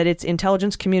that its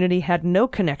intelligence community had no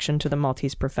connection to the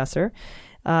Maltese professor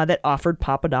that offered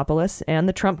Papadopoulos and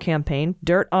the Trump campaign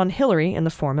dirt on Hillary in the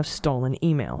form of stolen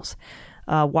emails.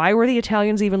 Why were the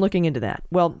Italians even looking into that?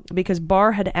 Well, because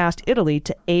Barr had asked Italy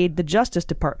to aid the Justice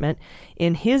Department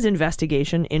in his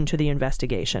investigation into the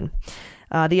investigation.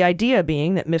 The idea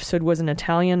being that Mifsud was an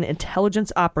Italian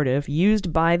intelligence operative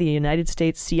used by the United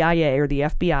States CIA or the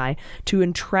FBI to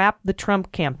entrap the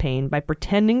Trump campaign by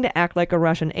pretending to act like a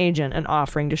Russian agent and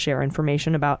offering to share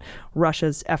information about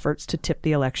Russia's efforts to tip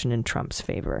the election in Trump's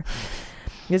favor.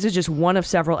 This is just one of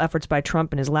several efforts by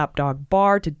Trump and his lapdog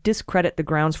Barr to discredit the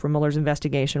grounds for Mueller's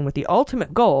investigation with the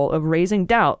ultimate goal of raising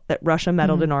doubt that Russia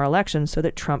meddled in our elections so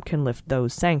that Trump can lift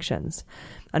those sanctions.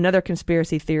 Another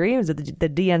conspiracy theory is that the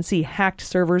DNC hacked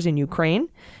servers in Ukraine,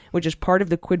 which is part of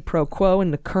the quid pro quo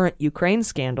in the current Ukraine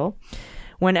scandal.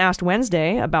 When asked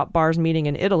Wednesday about Barr's meeting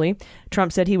in Italy,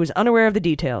 Trump said he was unaware of the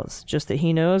details, just that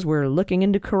he knows we're looking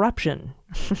into corruption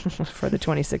for the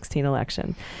 2016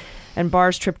 election. And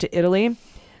Barr's trip to Italy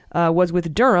was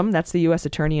with Durham, that's the U.S.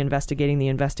 attorney investigating the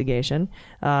investigation,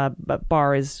 but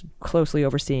Barr is closely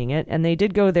overseeing it, and they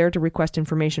did go there to request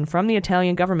information from the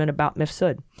Italian government about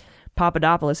Mifsud.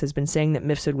 Papadopoulos has been saying that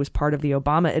Mifsud was part of the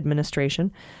Obama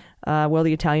administration. Well,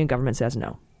 the Italian government says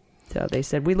no. So they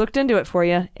said, we looked into it for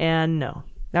you, and no.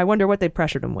 I wonder what they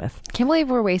pressured him with. Can't believe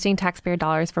we're wasting taxpayer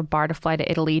dollars for Barr to fly to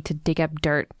Italy to dig up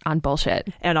dirt on bullshit.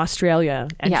 And Australia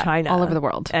and China. All over the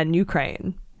world. And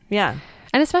Ukraine. Yeah.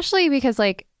 And especially because,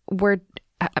 I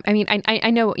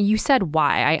know you said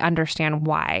why. I understand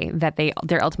why that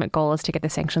their ultimate goal is to get the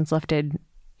sanctions lifted.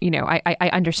 I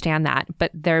understand that,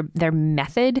 but their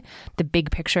method, the big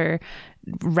picture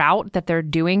route that they're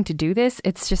doing to do this,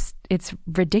 it's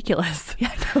ridiculous.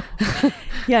 Yeah, I know.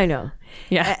 I know.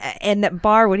 Yeah. And that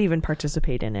Barr would even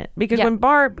participate in it. Because when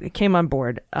Barr came on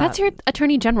board... That's your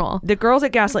attorney general. The girls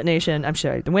at Gaslit Nation,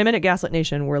 the women at Gaslit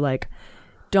Nation were like,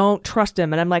 don't trust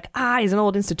him. And I'm like, he's an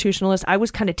old institutionalist. I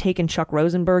was kind of taking Chuck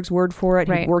Rosenberg's word for it.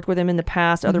 Right. He'd worked with him in the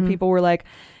past. Other people were like,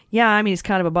 he's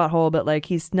kind of a butthole, but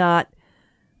he's not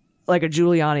like a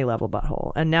Giuliani-level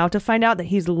butthole. And now to find out that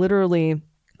he's literally,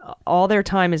 all their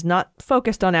time is not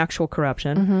focused on actual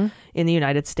corruption in the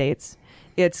United States.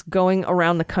 It's going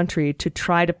around the country to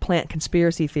try to plant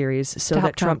conspiracy theories so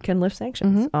that Trump can lift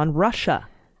sanctions on Russia,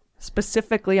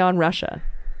 specifically on Russia.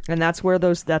 And that's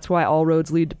why all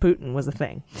roads lead to Putin was a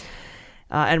thing.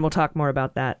 And we'll talk more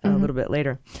about that a little bit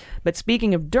later. But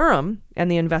speaking of Durham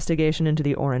and the investigation into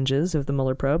the oranges of the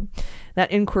Mueller probe,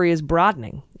 that inquiry is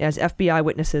broadening as FBI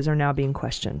witnesses are now being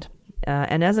questioned.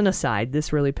 And as an aside,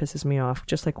 this really pisses me off,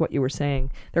 just like what you were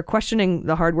saying. They're questioning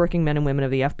the hardworking men and women of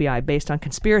the FBI based on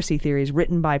conspiracy theories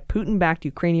written by Putin-backed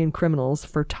Ukrainian criminals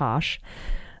for Tosh,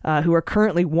 who are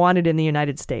currently wanted in the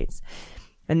United States.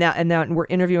 And now we're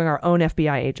interviewing our own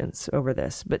FBI agents over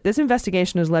this. But this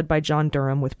investigation is led by John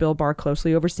Durham, with Bill Barr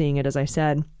closely overseeing it, as I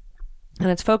said. And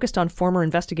it's focused on former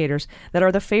investigators that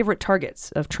are the favorite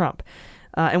targets of Trump.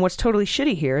 And what's totally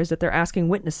shitty here is that they're asking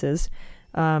witnesses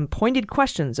pointed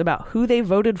questions about who they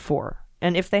voted for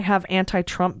and if they have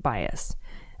anti-Trump bias.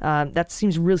 That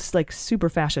seems really super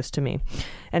fascist to me.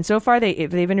 And so far,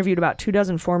 they've interviewed about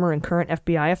 24 former and current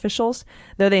FBI officials,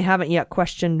 though they haven't yet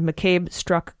questioned McCabe,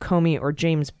 Strzok, Comey, or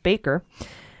James Baker.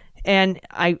 And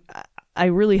I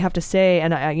really have to say,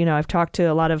 and I've talked to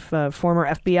a lot of former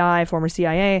FBI, former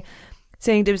CIA,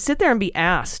 saying to sit there and be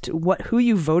asked who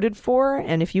you voted for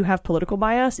and if you have political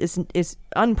bias is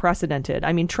unprecedented.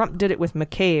 I mean, Trump did it with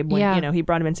McCabe when he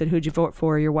brought him in and said, "Who'd you vote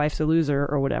for? Your wife's a loser,"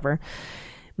 or whatever.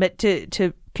 But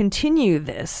to continue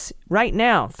this right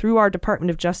now through our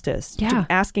Department of Justice, to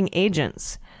asking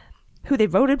agents who they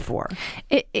voted for.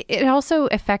 It also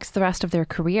affects the rest of their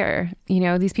career.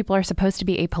 These people are supposed to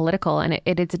be apolitical, and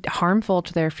it's harmful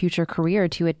to their future career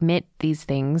to admit these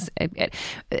things.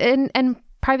 And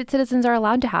private citizens are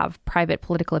allowed to have private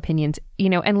political opinions,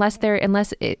 unless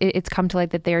it's come to light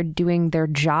that they're doing their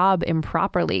job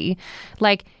improperly.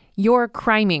 Like, you're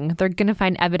criming. They're going to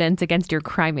find evidence against your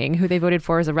criming. Who they voted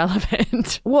for is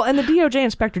irrelevant. Well, and the DOJ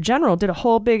Inspector General did a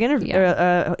whole big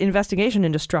investigation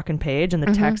into Strzok and Page and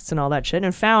the texts and all that shit,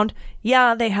 and found,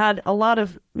 they had a lot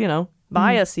of,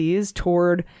 biases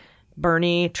toward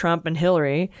Bernie, Trump, and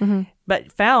Hillary,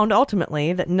 but found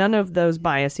ultimately that none of those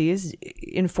biases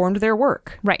informed their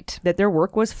work. Right. That their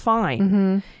work was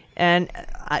fine. And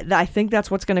I think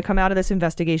that's what's going to come out of this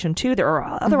investigation, too.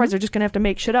 Otherwise, they're just going to have to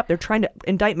make shit up. They're trying to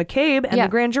indict McCabe, and the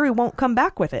grand jury won't come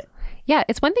back with it. Yeah,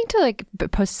 it's one thing to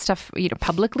post stuff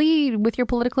publicly with your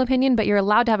political opinion, but you're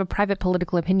allowed to have a private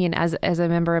political opinion as a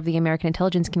member of the American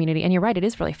intelligence community. And you're right, it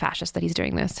is really fascist that he's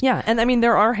doing this. Yeah, and I mean,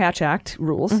 there are Hatch Act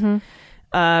rules,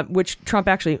 which Trump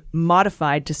actually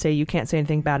modified to say you can't say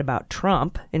anything bad about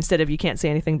Trump instead of you can't say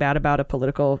anything bad about a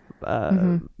political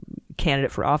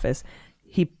candidate for office.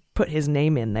 He put his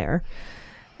name in there.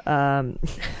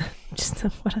 Just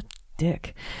what a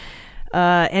dick.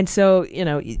 And so,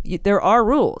 there are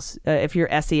rules. If you're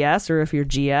SES or if you're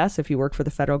GS, if you work for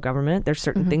the federal government, there's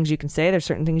certain things you can say. There's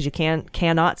certain things you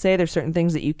cannot say. There's certain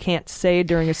things that you can't say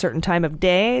during a certain time of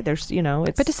day. There's,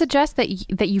 it's... But to suggest that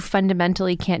you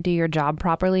fundamentally can't do your job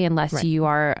properly unless you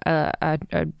are a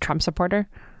Trump supporter.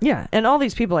 Yeah. And all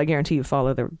these people, I guarantee you,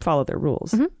 follow their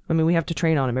rules. I mean, we have to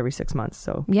train on them every 6 months.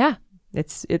 So yeah,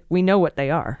 we know what they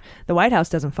are. The White House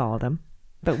doesn't follow them,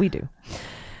 but we do.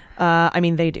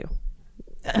 They do.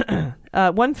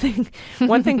 One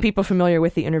thing people familiar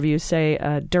with the interview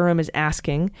say Durham is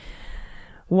asking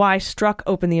why Strzok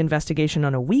opened the investigation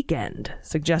on a weekend,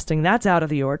 suggesting that's out of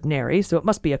the ordinary, so it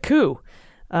must be a coup.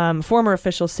 Former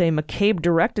officials say McCabe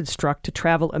directed Strzok to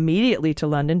travel immediately to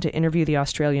London to interview the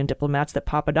Australian diplomats that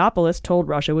Papadopoulos told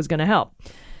Russia was going to help.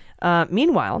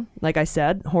 Meanwhile, like I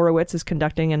said, Horowitz is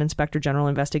conducting an Inspector General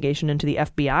investigation into the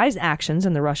FBI's actions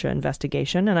in the Russia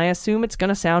investigation, and I assume it's going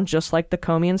to sound just like the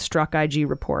Comey and Strzok IG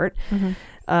report,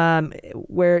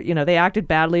 where, they acted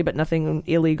badly, but nothing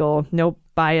illegal, no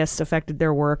bias affected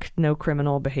their work, no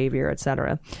criminal behavior,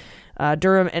 etc.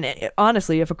 Durham, and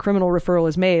honestly, if a criminal referral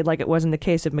is made, like it was in the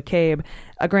case of McCabe,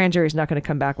 a grand jury is not going to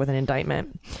come back with an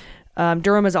indictment.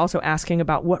 Durham is also asking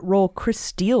about what role Chris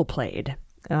Steele played.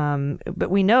 But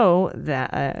we know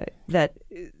that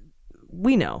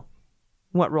we know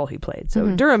what role he played.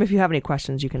 So Durham, if you have any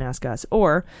questions, you can ask us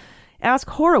or ask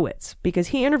Horowitz, because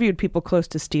he interviewed people close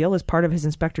to Steele as part of his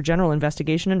Inspector General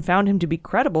investigation and found him to be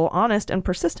credible, honest, and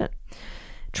persistent.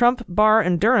 Trump, Barr,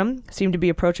 and Durham seem to be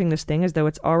approaching this thing as though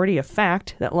it's already a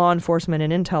fact that law enforcement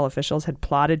and intel officials had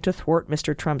plotted to thwart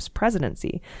Mr. Trump's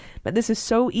presidency. But this is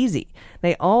so easy.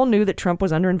 They all knew that Trump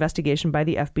was under investigation by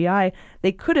the FBI.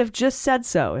 They could have just said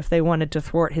so if they wanted to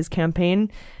thwart his campaign.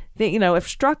 If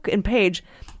Strzok and Page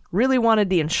really wanted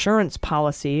the insurance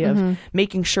policy of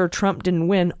making sure Trump didn't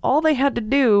win, all they had to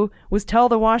do was tell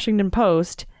the Washington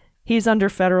Post he's under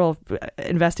federal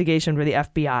investigation for the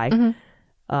FBI.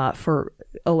 For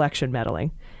election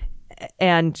meddling,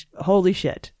 and holy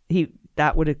shit,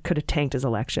 could have tanked his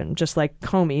election, just like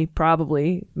Comey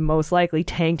probably most likely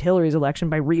tanked Hillary's election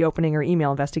by reopening her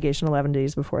email investigation 11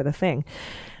 days before the thing.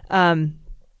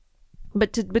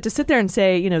 But to sit there and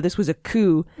say this was a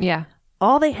coup,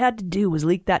 all they had to do was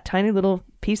leak that tiny little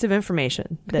piece of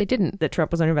information that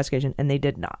Trump was under investigation, and they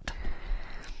did not.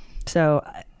 So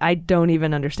I don't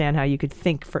even understand how you could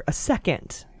think for a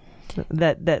second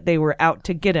that they were out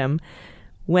to get him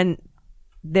when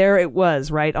there it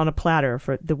was, right on a platter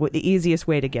for the easiest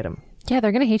way to get him. Yeah,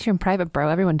 they're going to hate you in private, bro.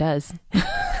 Everyone does.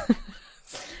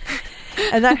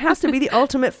 And that has to be the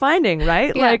ultimate finding,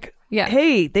 right? Yeah.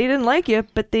 Hey, they didn't like you,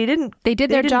 but they did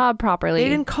their job properly. They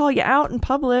didn't call you out in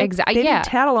public. Exactly. They didn't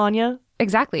tattle on you.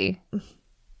 Exactly.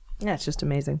 Yeah, it's just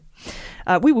amazing.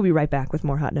 We will be right back with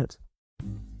more Hot Notes.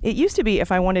 It used to be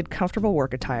if I wanted comfortable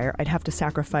work attire, I'd have to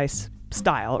sacrifice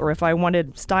style, or if I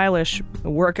wanted stylish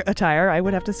work attire, I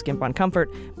would have to skimp on comfort.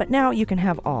 But now you can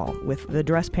have all with the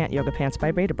Dress Pant Yoga Pants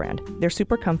by Beta Brand. They're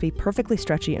super comfy, perfectly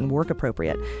stretchy, and work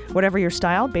appropriate. Whatever your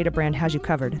style, Beta Brand has you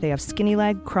covered. They have skinny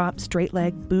leg, crop, straight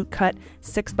leg, boot cut,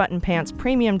 6-button pants,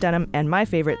 premium denim, and my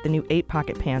favorite, the new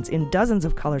 8-pocket pants in dozens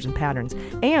of colors and patterns.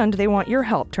 And they want your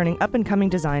help turning up-and-coming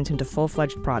designs into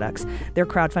full-fledged products. Their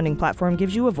crowdfunding platform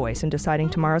gives you a voice in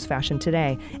deciding tomorrow's fashion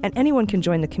today. And anyone can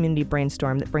join the community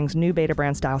brainstorm that brings new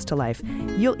Betabrand styles to life.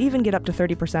 You'll even get up to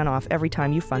 30% off every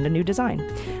time you fund a new design.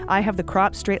 I have the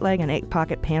crop, straight leg, and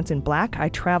 8-pocket pants in black. I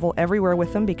travel everywhere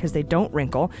with them because they don't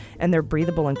wrinkle, and they're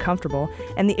breathable and comfortable.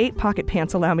 And the 8-pocket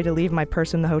pants allow me to leave my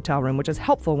purse in the hotel room, which is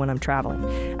helpful when I'm traveling.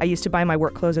 I used to buy my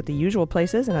work clothes at the usual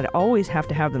places, and I'd always have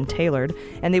to have them tailored,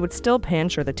 and they would still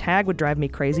pinch, or the tag would drive me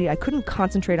crazy. I couldn't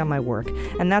concentrate on my work,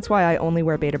 and that's why I only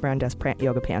wear Betabrand desk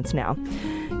yoga pants now.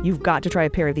 You've got to try a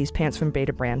pair of these pants from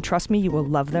Betabrand. Trust me, you will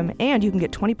love them, and you can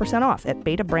get 20% off at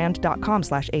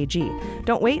betabrand.com/AG.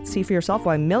 Don't wait. See for yourself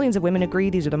why millions of women agree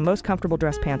these are the most comfortable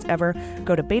dress pants ever.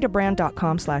 Go to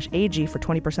betabrand.com/AG for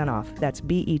 20% off. That's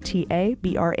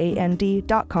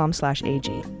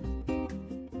BETABRAND.com/AG.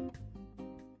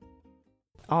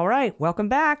 All right, welcome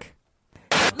back.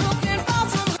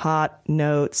 Hot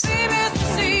notes.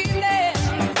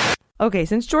 Okay,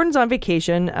 since Jordan's on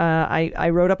vacation, I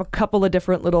wrote up a couple of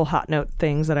different little hot note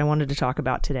things that I wanted to talk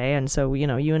about today. And so,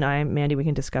 you and I, Mandy, we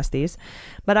can discuss these.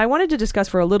 But I wanted to discuss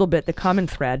for a little bit the common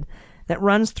thread that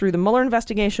runs through the Mueller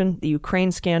investigation, the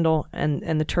Ukraine scandal,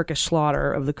 and the Turkish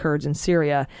slaughter of the Kurds in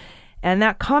Syria. And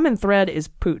that common thread is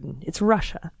Putin. It's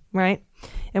Russia, right?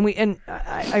 And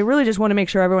I really just want to make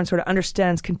sure everyone sort of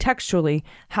understands contextually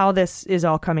how this is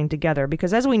all coming together.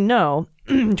 Because as we know,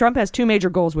 Trump has two major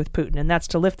goals with Putin, and that's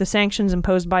to lift the sanctions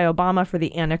imposed by Obama for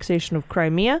the annexation of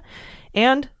Crimea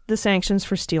and the sanctions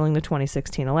for stealing the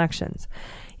 2016 elections.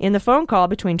 In the phone call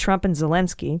between Trump and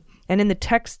Zelensky, and in the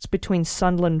texts between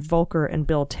Sondland, Volker, and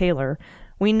Bill Taylor,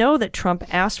 we know that Trump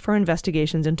asked for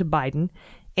investigations into Biden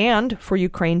and for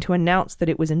Ukraine to announce that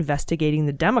it was investigating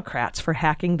the Democrats for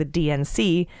hacking the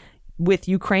DNC with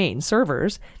Ukraine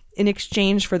servers in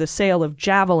exchange for the sale of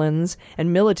javelins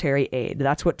and military aid.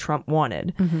 That's what Trump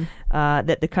wanted,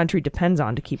 that the country depends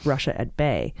on to keep Russia at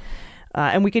bay.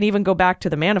 And we can even go back to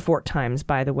the Manafort times,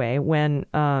 by the way, when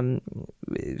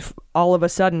all of a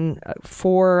sudden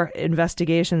 4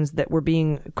 investigations that were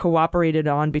being cooperated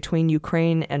on between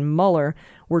Ukraine and Mueller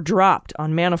were dropped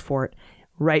on Manafort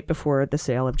right before the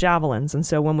sale of javelins. And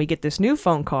so when we get this new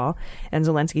phone call and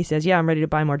Zelensky says, yeah, I'm ready to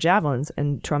buy more javelins,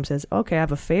 and Trump says, okay, I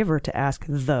have a favor to ask,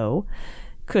 though.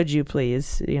 Could you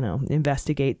please,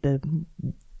 investigate the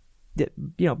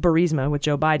Burisma with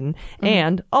Joe Biden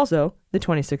and also the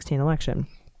 2016 election.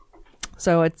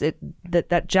 So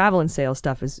that javelin sale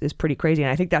stuff is pretty crazy.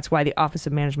 And I think that's why the Office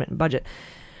of Management and Budget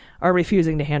are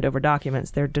refusing to hand over documents.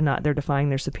 They're defying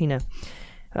their subpoena.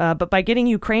 But by getting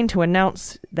Ukraine to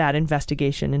announce that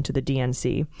investigation into the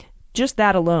DNC, just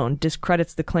that alone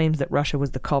discredits the claims that Russia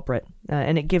was the culprit,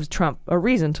 and it gives Trump a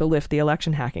reason to lift the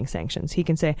election hacking sanctions. He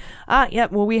can say,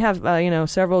 we have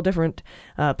several different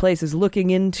places looking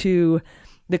into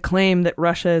the claim that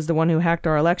Russia is the one who hacked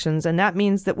our elections, and that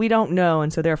means that we don't know,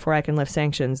 and so therefore I can lift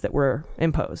sanctions that were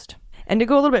imposed. And to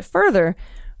go a little bit further,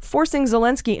 forcing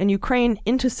Zelensky and Ukraine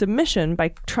into submission by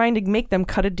trying to make them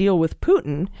cut a deal with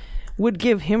Putin would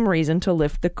give him reason to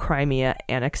lift the Crimea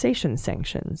annexation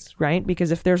sanctions, right?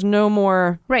 Because if there's no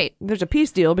more, there's a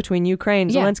peace deal between Ukraine,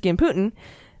 Zelensky, and Putin,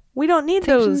 we don't need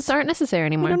sanctions aren't necessary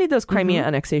anymore. We don't need those Crimea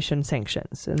annexation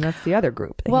sanctions, and that's the other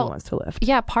group that he wants to lift.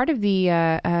 Yeah, part of the,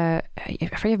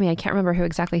 forgive me, I can't remember who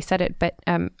exactly said it, but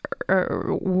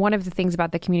one of the things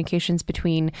about the communications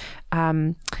between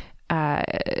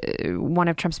one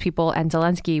of Trump's people and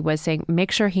Zelensky was saying, make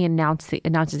sure he announces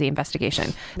the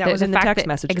investigation. That was in the text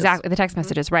messages. Exactly, the text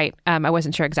messages, right. I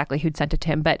wasn't sure exactly who'd sent it to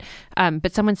him, but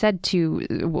someone said to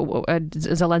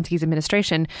Zelensky's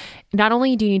administration, not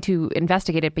only do you need to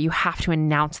investigate it, but you have to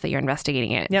announce that you're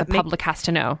investigating it. The public has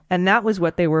to know. And that was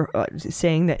what they were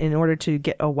saying, that in order to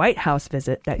get a White House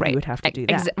visit, that you would have to do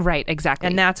that. Right, exactly.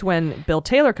 And that's when Bill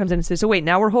Taylor comes in and says, so wait,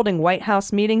 now we're holding White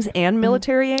House meetings and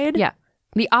military aid? Yeah.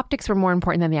 The optics were more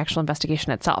important than the actual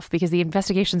investigation itself, because the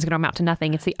investigation is going to amount to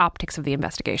nothing. It's the optics of the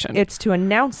investigation. It's to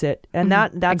announce it. And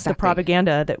that's exactly the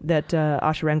propaganda that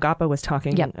Asha Rangappa was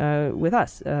talking with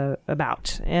us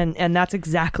about. And that's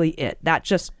exactly it. That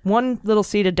just one little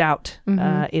seed of doubt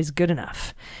is good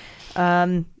enough.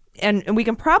 And we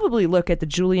can probably look at the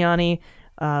Giuliani,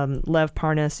 Lev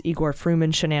Parnas, Igor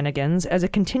Fruman shenanigans as a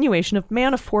continuation of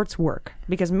Manafort's work.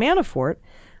 Because Manafort,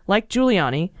 like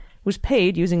Giuliani, was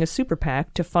paid using a super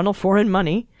PAC to funnel foreign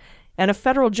money, and a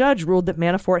federal judge ruled that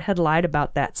Manafort had lied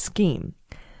about that scheme.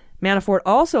 Manafort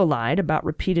also lied about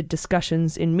repeated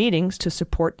discussions in meetings to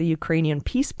support the Ukrainian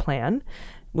peace plan,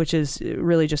 which is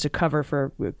really just a cover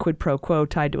for quid pro quo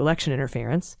tied to election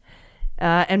interference.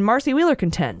 And Marcy Wheeler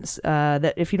contends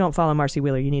that if you don't follow Marcy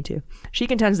Wheeler, you need to. She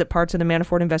contends that parts of the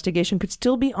Manafort investigation could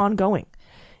still be ongoing.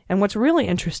 And what's really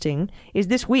interesting is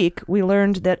this week we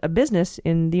learned that a business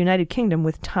in the United Kingdom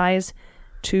with ties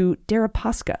to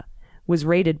Deripaska was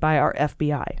raided by our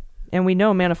FBI. And we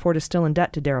know Manafort is still in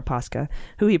debt to Deripaska,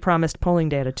 who he promised polling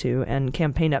data to and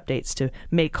campaign updates to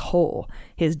make whole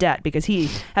his debt because he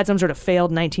had some sort of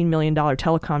failed $19 million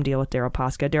telecom deal with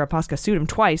Deripaska. Deripaska sued him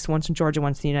twice, once in Georgia,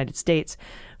 once in the United States,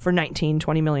 for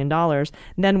 $20 million. And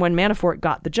then when Manafort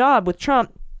got the job with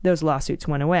Trump, those lawsuits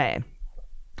went away.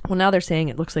 Well, now they're saying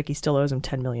it looks like he still owes him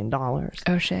 $10 million.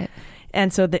 Oh, shit.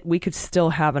 And so that we could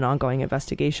still have an ongoing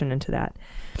investigation into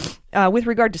that. With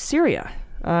regard to Syria,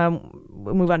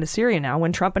 we'll move on to Syria now.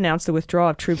 When Trump announced the withdrawal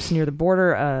of troops near the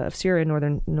border of Syria,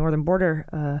 northern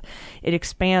border, it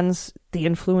expands the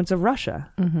influence of Russia,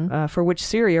 for which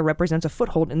Syria represents a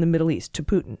foothold in the Middle East to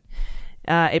Putin.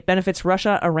 It benefits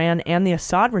Russia, Iran, and the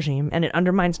Assad regime, and it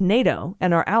undermines NATO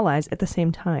and our allies at the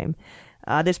same time.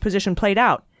 This position played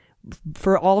out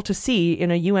for all to see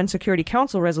in a UN Security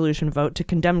Council resolution vote to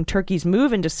condemn Turkey's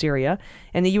move into Syria,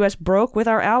 and the U.S. broke with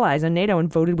our allies and NATO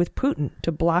and voted with Putin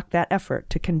to block that effort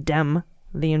to condemn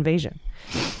the invasion.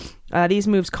 These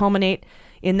moves culminate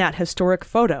in that historic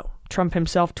photo Trump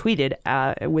himself tweeted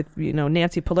with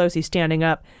Nancy Pelosi standing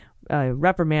up,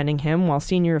 reprimanding him while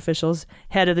senior officials,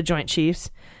 head of the Joint Chiefs,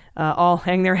 all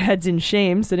hang their heads in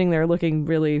shame, sitting there looking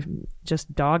really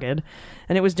just dogged.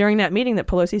 And it was during that meeting that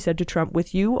Pelosi said to Trump,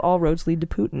 "With you, all roads lead to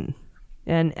Putin."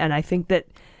 And I think that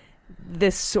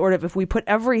this sort of, if we put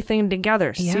everything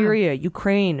together, Syria,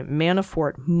 Ukraine,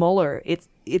 Manafort, Mueller,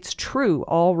 it's true.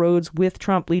 All roads with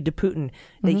Trump lead to Putin.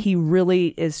 That he really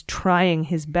is trying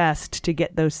his best to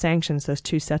get those sanctions, those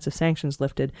two sets of sanctions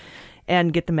lifted,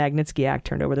 and get the Magnitsky Act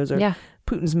turned over. Those are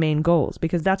Putin's main goals,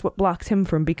 because that's what blocks him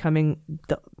from becoming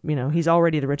he's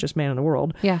already the richest man in the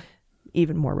world. Yeah.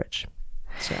 Even more rich.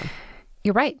 So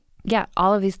you're right. Yeah.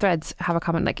 All of these threads have a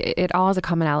common, it all has a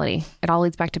commonality. It all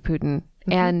leads back to Putin.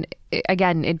 And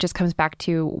again, it just comes back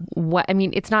to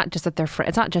it's not just that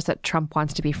it's not just that Trump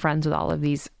wants to be friends with all of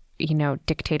these,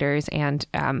 dictators and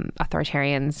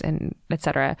authoritarians and et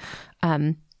cetera.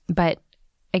 But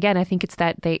again, I think it's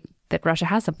that Russia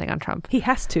has something on Trump. He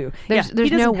has to. There's he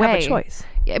doesn't no have way. A choice.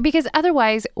 Because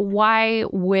otherwise, why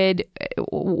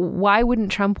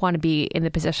wouldn't Trump want to be in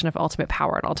the position of ultimate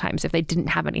power at all times if they didn't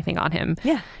have anything on him?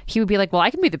 Yeah. He would be like, well, I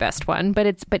can be the best one, but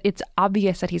it's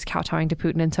obvious that he's kowtowing to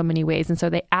Putin in so many ways, and so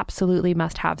they absolutely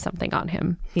must have something on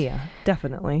him. Yeah,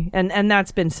 definitely. And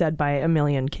that's been said by a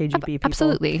million KGB people.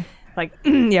 Absolutely.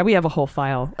 We have a whole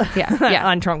file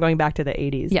on Trump going back to the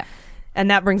 80s. Yeah. And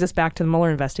that brings us back to the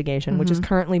Mueller investigation, which is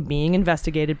currently being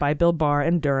investigated by Bill Barr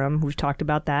and Durham, who've talked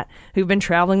about that, who've been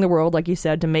traveling the world, like you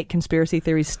said, to make conspiracy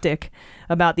theories stick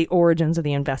about the origins of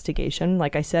the investigation.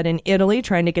 Like I said, in Italy,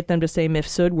 trying to get them to say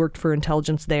Mifsud worked for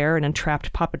intelligence there and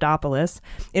entrapped Papadopoulos.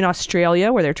 In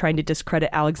Australia, where they're trying to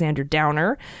discredit Alexander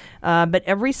Downer. But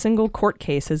every single court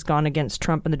case has gone against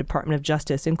Trump and the Department of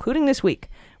Justice, including this week,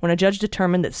 when a judge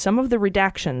determined that some of the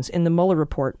redactions in the Mueller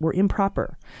report were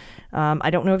improper. I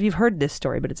don't know if you've heard this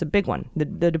story, but it's a big one.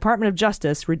 The Department of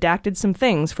Justice redacted some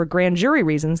things for grand jury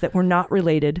reasons that were not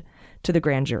related to the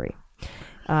grand jury.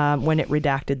 When it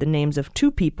redacted the names of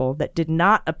two people that did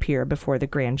not appear before the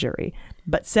grand jury,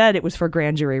 but said it was for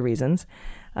grand jury reasons.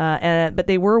 But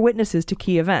they were witnesses to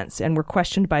key events and were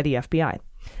questioned by the FBI.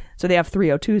 So they have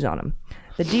 302s on them.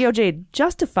 The DOJ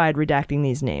justified redacting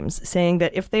these names, saying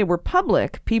that if they were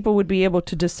public, people would be able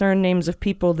to discern names of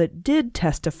people that did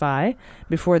testify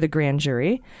before the grand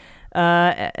jury,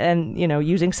 and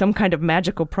using some kind of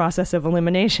magical process of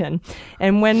elimination.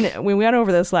 And when we went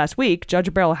over this last week,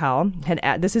 Judge Beryl Howell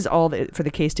this is all for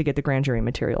the case to get the grand jury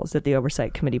materials that the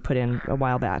Oversight Committee put in a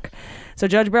while back. So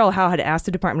Judge Beryl Howell had asked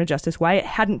the Department of Justice why it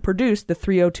hadn't produced the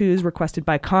 302s requested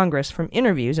by Congress from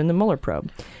interviews in the Mueller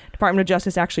probe. Department of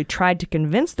Justice actually tried to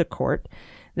convince the court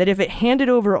that if it handed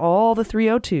over all the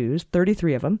 302s,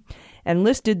 33 of them, and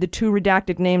listed the two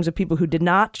redacted names of people who did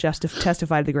not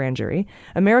testify to the grand jury,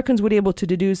 Americans would be able to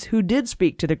deduce who did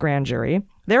speak to the grand jury,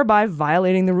 thereby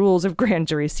violating the rules of grand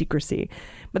jury secrecy.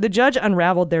 But the judge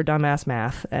unraveled their dumbass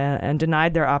math and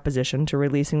denied their opposition to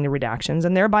releasing the redactions,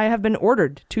 and thereby have been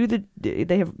ordered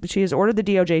she has ordered the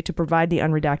DOJ to provide the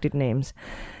unredacted names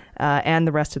and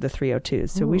the rest of the 302s.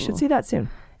 So we should see that soon.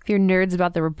 If you're nerds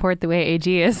about the report the way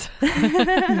AG is,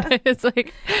 it's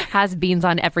has beans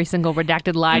on every single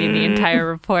redacted line in the entire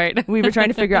report. We were trying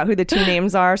to figure out who the two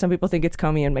names are. Some people think it's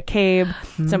Comey and McCabe.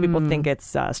 Some people think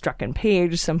it's Strzok and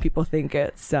Page. Some people think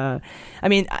it's, what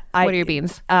are your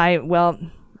beans? I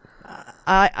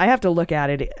have to look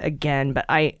at it again, but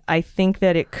I think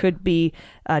that it could be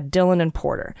Dillon and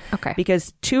Porter. Okay.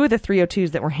 Because two of the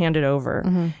 302s that were handed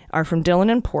over are from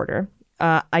Dillon and Porter.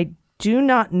 I do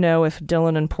not know if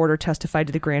Dillon and Porter testified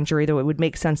to the grand jury, though it would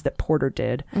make sense that Porter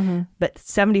did. But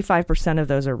 75% of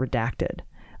those are redacted.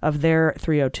 of their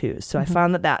 302s. So I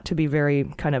found that to be very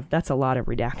that's a lot of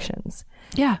redactions.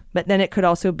 Yeah. But then it could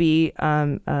also be,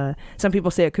 some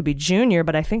people say it could be Junior,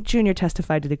 but I think Junior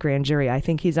testified to the grand jury. I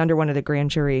think he's under one of the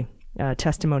grand jury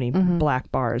testimony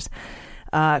black bars.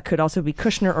 Could also be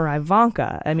Kushner or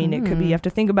Ivanka. I mean, it could be, you have to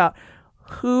think about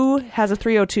who has a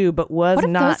 302 but was what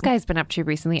have not. Those guys been up to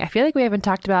recently? I feel like we haven't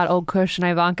talked about old Kush and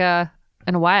Ivanka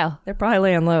in a while. They're probably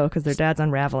laying low because their dad's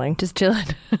unraveling. Just chilling.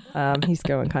 He's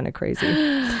going kind of crazy.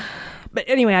 But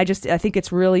anyway, I think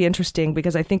it's really interesting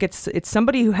because I think it's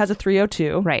somebody who has a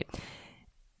 302. Right.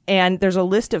 And there's a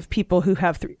list of people who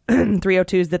have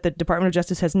 302s that the Department of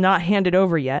Justice has not handed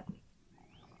over yet.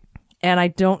 And I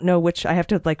don't know which, I have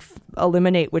to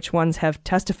eliminate which ones have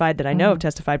testified that I know have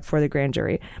testified before the grand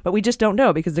jury. But we just don't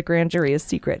know because the grand jury is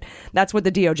secret. That's what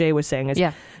the DOJ was saying is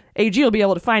AG will be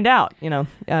able to find out,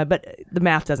 but the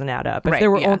math doesn't add up.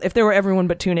 If there were everyone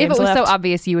but two names left. If it was left, so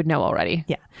obvious, you would know already.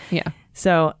 Yeah. Yeah.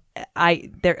 So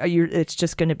it's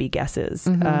just going to be guesses.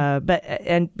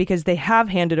 But because they have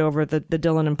handed over the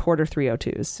Dillon and Porter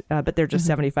 302s, but they're just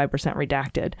 75%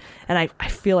 redacted. And I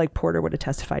feel like Porter would have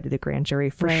testified to the grand jury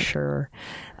for sure,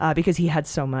 because he had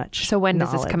so much. So when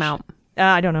does this come out?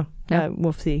 I don't know. No?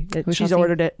 We'll see. She's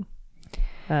ordered it.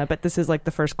 But this is like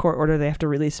the first court order. They have to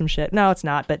release some shit. No, it's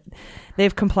not. But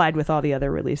they've complied with all the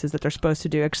other releases that they're supposed to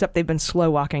do, except they've been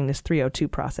slow walking this 302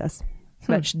 process.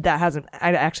 But that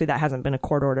hasn't been a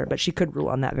court order, but she could rule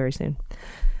on that very soon.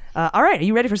 All right. Are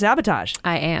you ready for sabotage?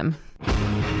 I am.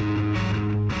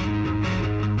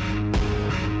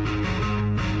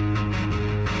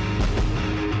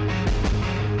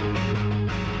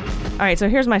 All right, so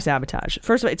here's my sabotage.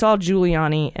 First of all, it's all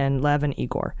Giuliani and Lev and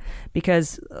Igor.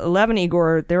 Because Lev and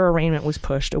Igor, their arraignment was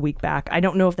pushed a week back. I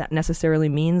don't know if that necessarily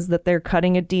means that they're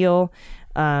cutting a deal.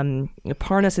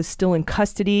 Parnas is still in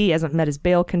custody. He hasn't met his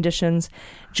bail conditions.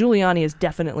 Giuliani is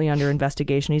definitely under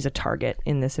investigation. He's a target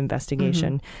in this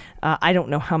investigation. I don't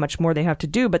know how much more they have to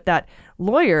do, but that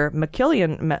lawyer, Kenneth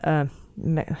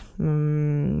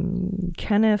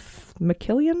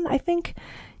McKillian, I think,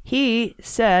 he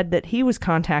said that he was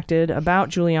contacted about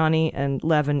Giuliani and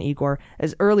Lev and Igor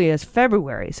as early as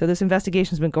February. So this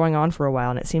investigation has been going on for a while,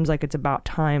 and it seems like it's about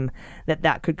time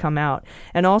that could come out.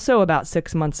 And also about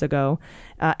 6 months ago,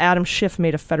 Adam Schiff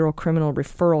made a federal criminal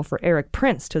referral for Eric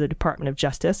Prince to the Department of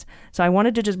Justice. So I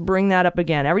wanted to just bring that up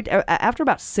again. After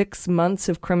about 6 months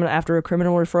of after a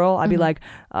criminal referral, I'd be like,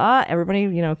 everybody,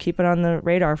 keep it on the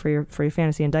radar for your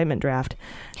fantasy indictment draft.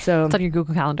 So it's on your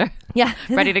Google Calendar. Yeah,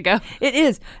 ready to go. It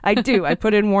is. I do. I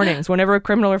put in warnings whenever a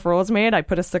criminal referral is made. I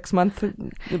put a 6 month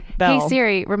bell. Hey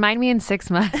Siri, remind me in 6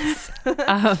 months.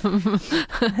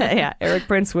 Yeah, Eric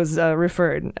Prince was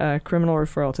referred, criminal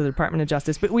referral to the Department of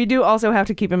Justice. But we do also have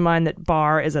to keep in mind that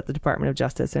Barr is at the Department of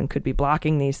Justice and could be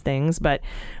blocking these things. But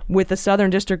with the Southern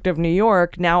District of New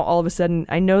York, now all of a sudden,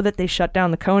 I know that they shut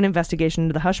down the Cohen investigation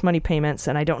into the hush money payments,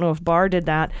 and I don't know if Barr did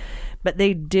that, but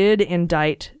they did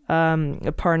indict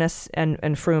Parnas and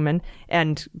Fruman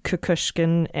and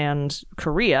Kukushkin and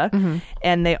Correa,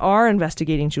 and they are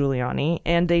investigating Giuliani,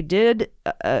 and they did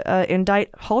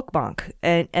indict Hulkbank.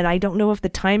 And I don't know if the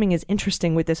timing is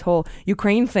interesting with this whole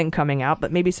Ukraine thing coming out,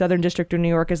 but maybe Southern District of New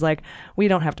York is like, we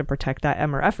don't have to protect that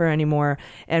M or F'er anymore,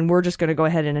 and we're just going to go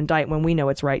ahead and indict when we know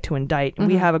it's right to indict.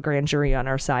 We have a grand jury on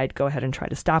our side. Go ahead and try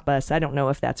to stop us. I don't know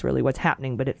if that's really what's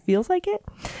happening, but it feels like it.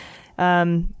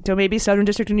 So maybe Southern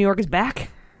District of New York is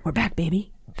back. We're back,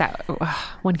 baby.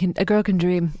 A girl can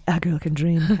dream. A girl can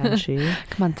dream, can she?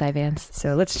 Come on, Cy Vance.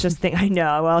 So let's just think. I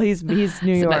know. Well, he's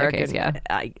New York. Case, yeah.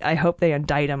 I hope they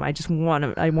indict him. I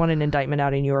want an indictment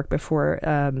out in New York before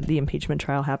the impeachment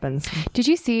trial happens. Did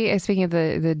you see? Speaking of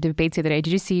the debates the other day,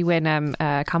 did you see when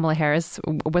Kamala Harris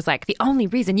was like, the only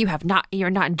reason you're not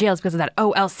in jail is because of that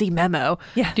OLC memo?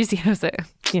 Yeah. Did you see? It was a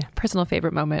personal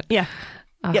favorite moment. Yeah.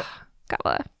 Yep.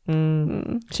 Kamala.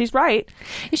 She's right.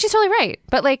 She's totally right.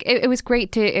 But it was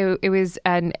great to it was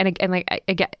and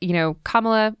again,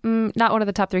 Kamala, not one of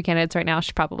the top 3 candidates right now.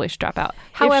 She probably should drop out.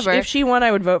 However, if she won,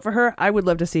 I would vote for her. I would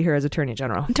love to see her as Attorney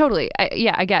General. Totally.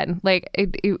 Again,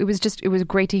 it was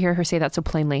great to hear her say that so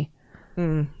plainly.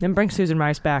 And bring Susan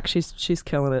Rice back. She's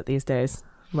killing it these days.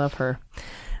 Love her.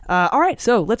 All right,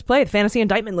 so let's play the Fantasy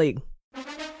Indictment League. I'm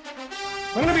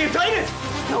gonna be indicted.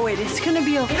 No, wait, it's gonna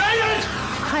be okay. Indicted!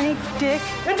 Honey, Dick.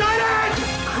 Indicted!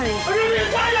 Honey. I'm gonna be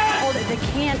indicted! Hold it, they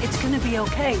can't. It's gonna be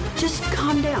okay. Just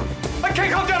calm down. I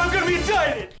can't calm down. I'm gonna be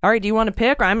indicted. All right, do you want to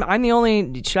pick? I'm the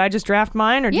only. Should I just draft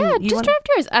mine, or just draft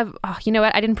yours? You know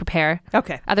what? I didn't prepare.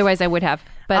 Okay. Otherwise, I would have.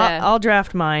 But I'll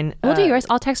draft mine. We'll do yours.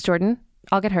 I'll text Jordan.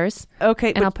 I'll get hers.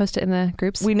 Okay, and I'll post it in the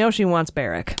groups. We know she wants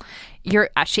Barrick.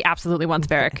 She absolutely wants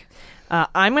Barrick.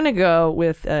 I'm gonna go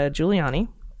with Giuliani.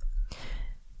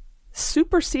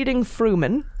 superseding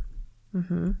Fruman,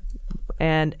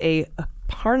 and a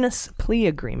harness plea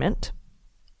agreement,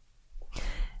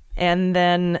 and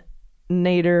then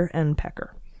Nader and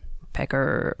Pecker.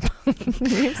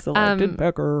 We've selected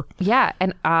Pecker. Yeah,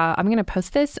 and I'm going to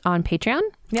post this on Patreon.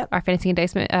 Yep. Our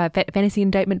fantasy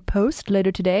indictment post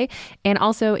later today, and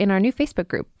also in our new Facebook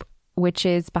group, which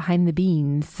is Behind the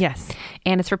Beans. Yes.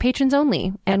 And it's for patrons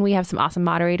only. And we have some awesome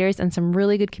moderators and some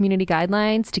really good community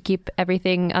guidelines to keep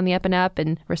everything on the up and up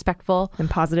and respectful. And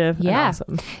positive and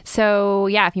awesome. So,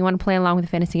 yeah, if you want to play along with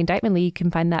the Fantasy Indictment League, you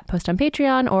can find that post on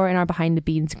Patreon or in our Behind the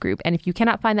Beans group. And if you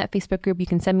cannot find that Facebook group, you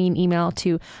can send me an email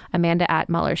to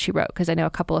Amanda@MullerSheWrote, because I know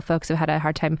a couple of folks have had a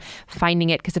hard time finding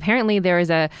it, because apparently there is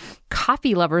a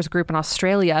coffee lovers group in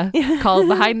Australia called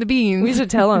Behind the Beans. We should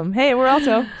tell them, hey, we're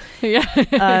also... Yeah.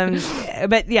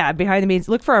 But yeah, Behind the Beans.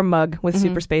 Look for our mug with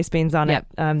Super Space Beans on it.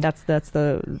 That's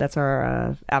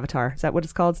our avatar. Is that what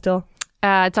it's called still?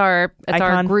 It's our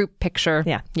group picture.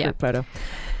 Yeah. Group photo.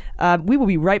 We will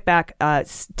be right back.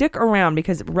 Stick around,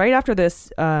 because right after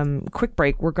this quick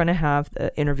break, we're going to have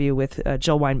the interview with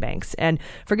Jill Wine-Banks. And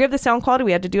forgive the sound quality.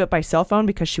 We had to do it by cell phone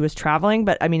because she was traveling.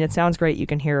 But I mean, it sounds great. You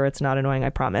can hear her. It's not annoying, I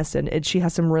promise. And she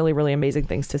has some really, really amazing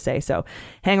things to say. So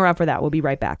hang around for that. We'll be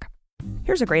right back.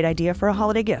 Here's a great idea for a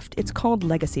holiday gift. It's called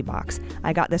Legacy Box.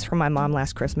 I got this from my mom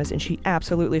last Christmas, and she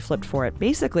absolutely flipped for it.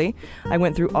 Basically, I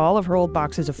went through all of her old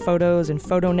boxes of photos and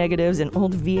photo negatives and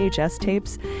old VHS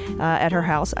tapes at her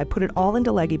house. I put it all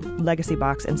into Legacy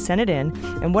Box and sent it in,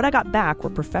 and what I got back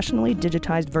were professionally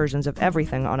digitized versions of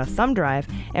everything on a thumb drive,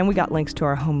 and we got links to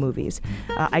our home movies.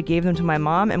 I gave them to my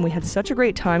mom, and we had such a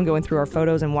great time going through our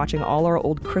photos and watching all our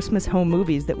old Christmas home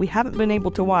movies that we haven't been able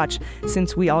to watch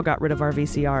since we all got rid of our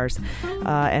VCRs.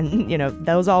 And, you know,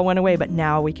 those all went away, but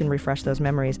now we can refresh those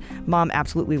memories. Mom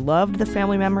absolutely loved the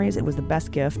family memories. It was the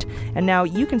best gift. And now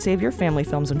you can save your family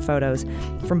films and photos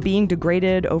from being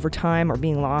degraded over time or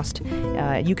being lost.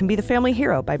 You can be the family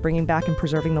hero by bringing back and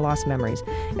preserving the lost memories.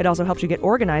 It also helps you get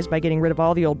organized by getting rid of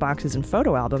all the old boxes and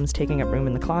photo albums taking up room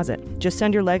in the closet. Just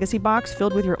send your Legacy Box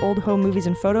filled with your old home movies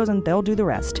and photos, and they'll do the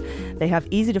rest. They have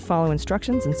easy-to-follow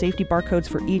instructions and safety barcodes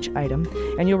for each item,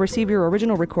 and you'll receive your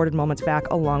original recorded moments back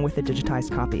along with the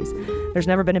digitized copies. There's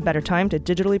never been a better time to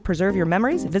digitally preserve your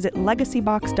memories. Visit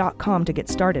legacybox.com to get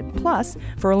started. Plus,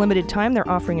 for a limited time, they're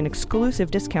offering an exclusive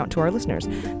discount to our listeners.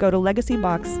 Go to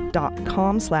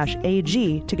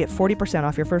legacybox.com/AG to get 40%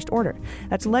 off your first order.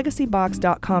 That's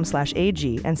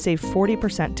legacybox.com/AG and save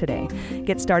 40% today.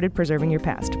 Get started preserving your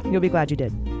past. You'll be glad you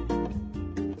did.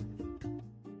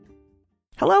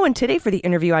 Hello, and today for the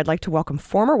interview, I'd like to welcome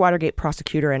former Watergate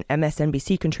prosecutor and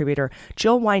MSNBC contributor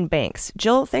Jill Wine-Banks.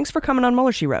 Jill, thanks for coming on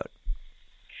Mueller, She Wrote.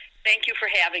 Thank you for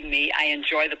having me. I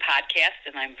enjoy the podcast,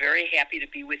 and I'm very happy to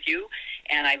be with you,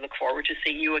 and I look forward to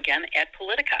seeing you again at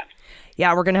Politicon.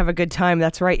 Yeah, we're going to have a good time.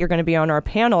 That's right. You're going to be on our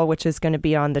panel, which is going to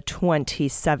be on the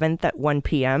 27th at 1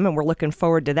 p.m., and we're looking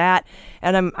forward to that.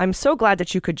 And I'm so glad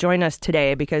that you could join us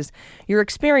today, because your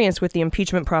experience with the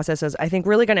impeachment process is, I think,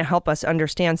 really going to help us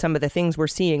understand some of the things we're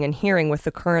seeing and hearing with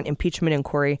the current impeachment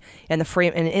inquiry and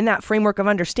in that framework of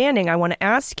understanding, I want to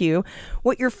ask you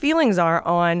what your feelings are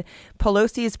on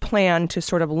Pelosi's plan to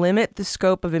sort of limit the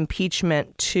scope of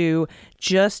impeachment to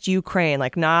just Ukraine,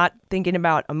 like not thinking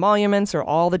about emoluments or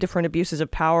all the different abuses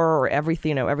of power or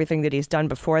everything that he's done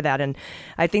before that. And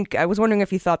I was wondering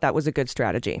if you thought that was a good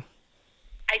strategy.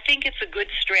 I think it's a good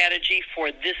strategy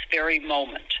for this very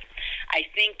moment. I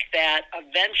think that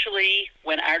eventually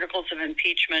when articles of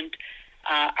impeachment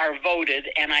are voted,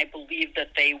 and I believe that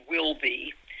they will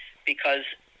be, because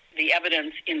the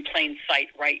evidence in plain sight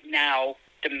right now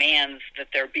demands that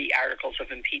there be articles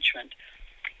of impeachment.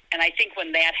 And I think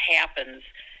when that happens,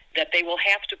 that they will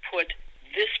have to put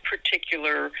this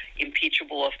particular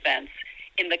impeachable offense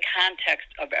in the context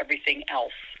of everything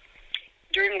else.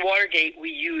 During Watergate,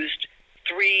 we used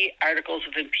 3 articles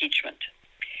of impeachment,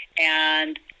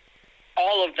 and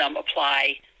all of them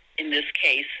apply in this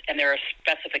case, and there are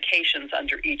specifications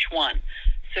under each one.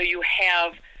 So you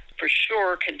have, for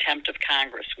sure, contempt of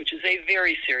Congress, which is a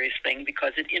very serious thing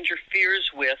because it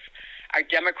interferes with our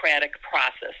democratic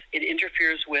process. It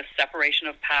interferes with separation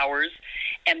of powers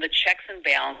and the checks and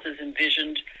balances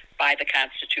envisioned by the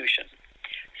Constitution.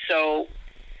 So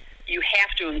you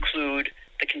have to include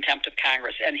the contempt of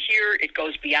Congress. And here it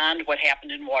goes beyond what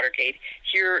happened in Watergate.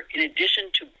 Here, in addition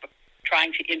to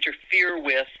trying to interfere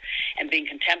with and being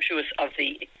contemptuous of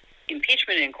the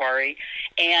impeachment inquiry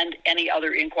and any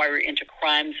other inquiry into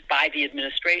crimes by the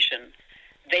administration,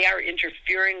 they are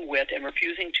interfering with and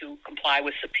refusing to comply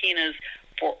with subpoenas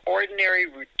for ordinary,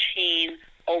 routine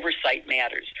oversight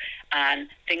matters on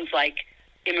things like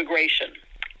immigration,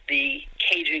 the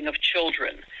caging of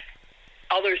children,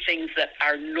 other things that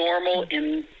are normal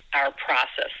in our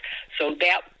process. So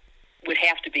that would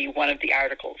have to be one of the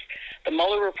articles. The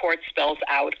Mueller report spells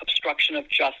out obstruction of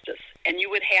justice, and you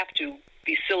would have to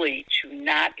be silly to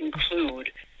not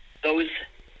include those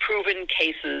proven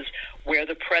cases where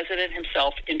the president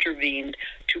himself intervened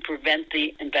to prevent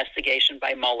the investigation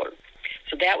by Mueller.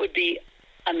 So that would be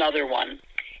another one.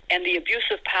 And the abuse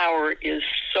of power is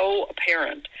so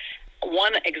apparent,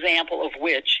 one example of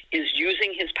which is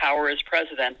using his power as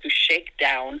president to shake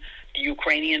down the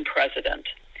Ukrainian president.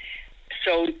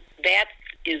 So that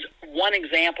is one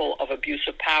example of abuse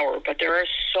of power, but there are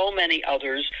so many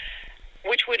others,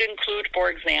 which would include, for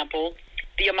example,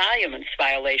 the emoluments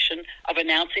violation of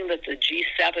announcing that the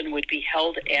G7 would be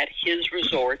held at his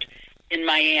resort in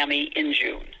Miami in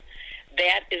June.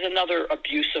 That is another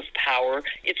abuse of power.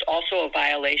 It's also a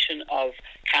violation of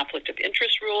conflict of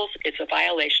interest rules. It's a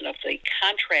violation of the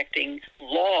contracting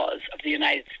laws of the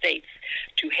United States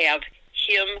to have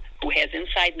him, who has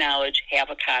inside knowledge, have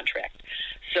a contract.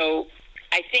 So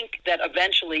I think that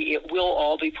eventually it will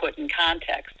all be put in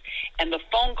context. And the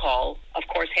phone call, of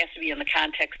course, has to be in the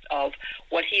context of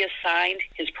what he assigned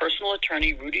his personal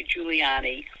attorney, Rudy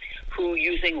Giuliani, who,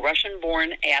 using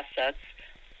Russian-born assets,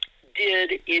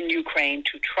 did in Ukraine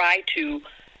to try to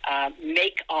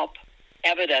make up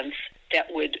evidence that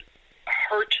would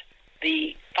hurt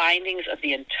the findings of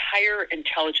the entire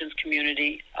intelligence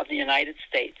community of the United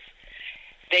States.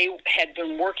 They had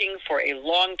been working for a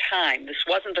long time. This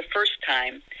wasn't the first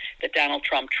time that Donald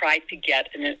Trump tried to get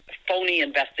a phony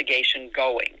investigation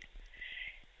going.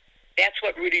 That's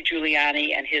what Rudy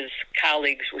Giuliani and his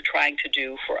colleagues were trying to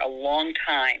do for a long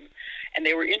time. And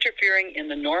they were interfering in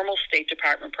the normal State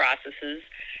Department processes.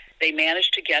 They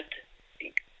managed to get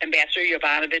Ambassador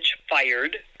Yovanovitch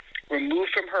fired,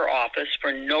 removed from her office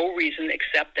for no reason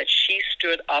except that she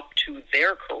stood up to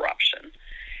their corruption,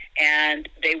 and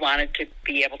they wanted to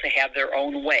be able to have their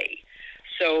own way.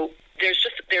 So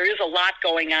there is a lot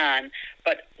going on,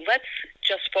 but let's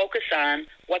just focus on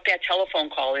what that telephone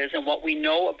call is and what we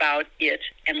know about it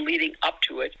and leading up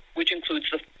to it, which includes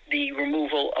the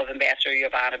removal of Ambassador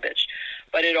Yovanovitch.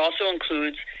 But it also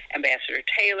includes Ambassador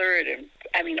Taylor,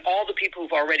 all the people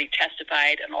who've already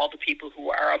testified and all the people who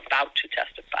are about to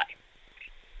testify.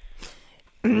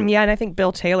 Yeah, and I think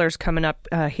Bill Taylor's coming up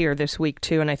here this week,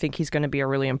 too, and I think he's going to be a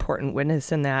really important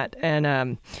witness in that.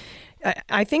 And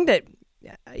I think that,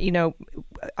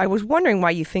 I was wondering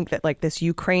why you think that, like, this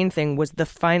Ukraine thing was the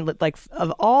final, like,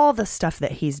 of all the stuff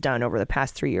that he's done over the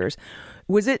past 3 years,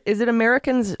 is it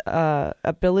Americans'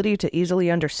 ability to easily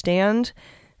understand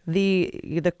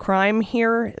the crime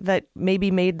here that maybe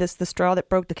made this the straw that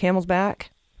broke the camel's back?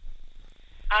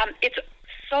 It's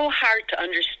so hard to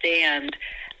understand.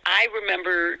 I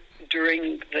remember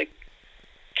during the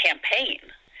campaign,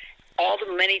 all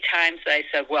the many times that I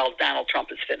said, well, Donald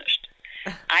Trump is finished.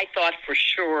 I thought for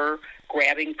sure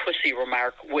grabbing pussy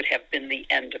remark would have been the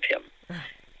end of him.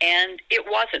 And it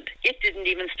wasn't. It didn't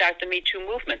even start the Me Too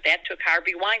movement. That took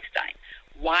Harvey Weinstein.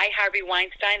 Why Harvey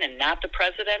Weinstein and not the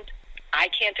president? I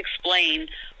can't explain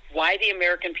why the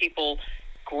American people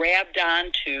grabbed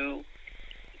onto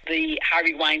the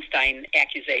Harvey Weinstein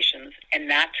accusations and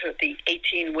not to the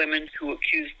 18 women who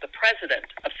accused the president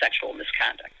of sexual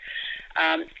misconduct.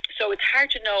 So it's hard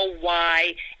to know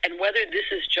why and whether this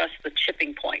is just the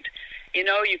tipping point.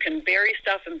 You can bury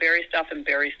stuff and bury stuff and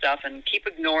bury stuff and keep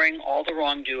ignoring all the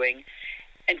wrongdoing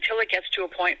until it gets to a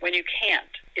point when you can't.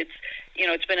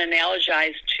 It's been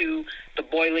analogized to the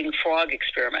boiling frog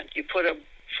experiment. You put a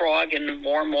frog in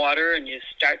warm water and you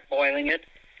start boiling it,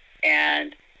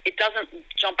 and it doesn't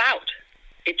jump out.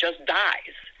 It just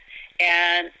dies.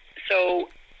 And so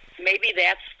maybe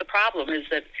that's the problem, is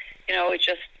that, it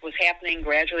just was happening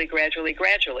gradually.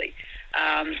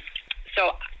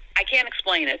 So I can't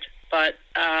explain it, but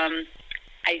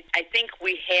I think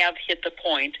we have hit the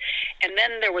point. And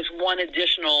then there was one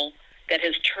additional that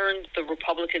has turned the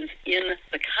Republicans in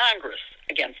the Congress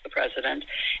against the president,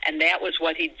 and that was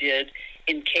what he did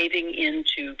in caving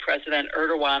into President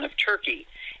Erdogan of Turkey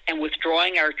and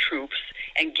withdrawing our troops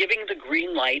and giving the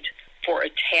green light for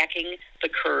attacking the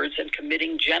Kurds and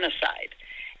committing genocide.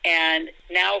 And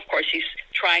now, of course, he's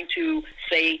trying to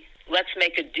say, let's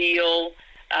make a deal,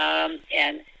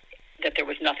 and that there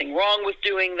was nothing wrong with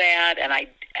doing that, and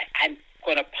I'm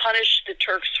going to punish the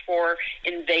Turks for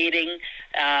invading.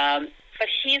 But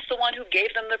he's the one who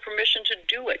gave them the permission to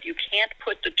do it. You can't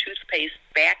put the toothpaste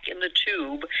back in the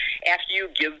tube after you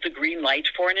give the green light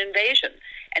for an invasion.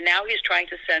 And now he's trying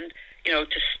to send,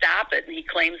 to stop it, and he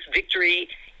claims victory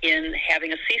in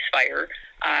having a ceasefire.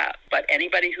 But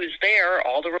anybody who's there,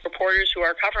 all the reporters who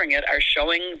are covering it, are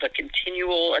showing the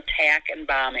continual attack and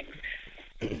bombings.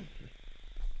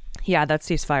 Yeah, that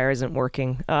ceasefire isn't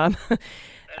working.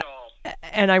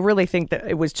 And I really think that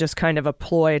it was just kind of a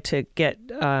ploy to get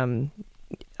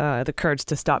the Kurds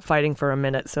to stop fighting for a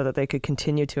minute so that they could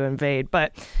continue to invade.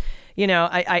 But, you know,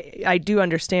 I do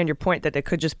understand your point that it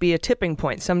could just be a tipping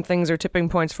point. Some things are tipping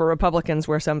points for Republicans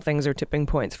where some things are tipping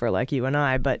points for like you and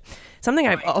I. But something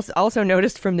I've also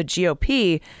noticed from the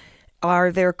GOP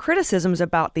are their criticisms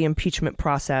about the impeachment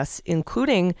process,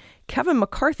 including Kevin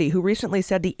McCarthy, who recently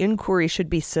said the inquiry should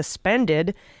be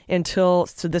suspended until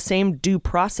the same due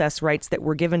process rights that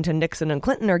were given to Nixon and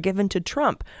Clinton are given to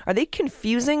Trump. Are they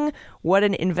confusing what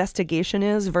an investigation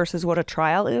is versus what a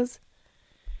trial is?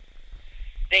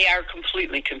 They are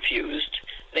completely confused.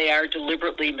 They are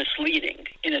deliberately misleading,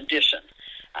 in addition.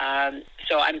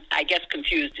 So I guess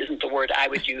confused isn't the word I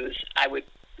would use. I would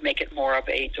make it more of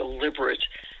a deliberate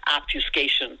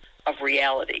obfuscation of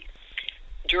reality.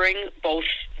 During both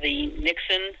the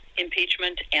Nixon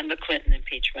impeachment and the Clinton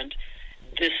impeachment,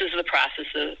 this is the process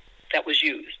that was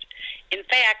used. In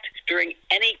fact, during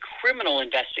any criminal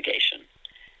investigation,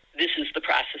 this is the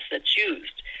process that's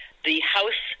used. The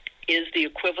House is the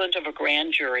equivalent of a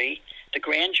grand jury. The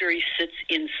grand jury sits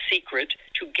in secret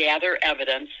to gather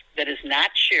evidence that is not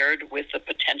shared with the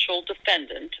potential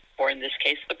defendant, or in this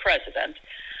case, the president,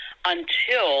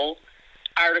 until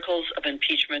articles of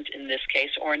impeachment in this case,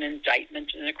 or an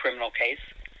indictment in a criminal case,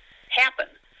 happen.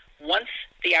 Once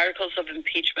the articles of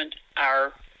impeachment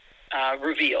are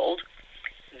revealed,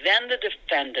 then the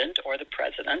defendant or the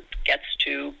president gets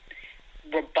to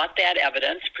rebut that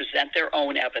evidence, present their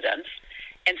own evidence,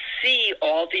 and see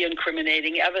all the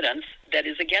incriminating evidence that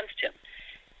is against him.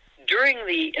 During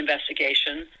the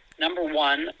investigation, number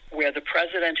one, where the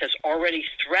president has already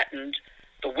threatened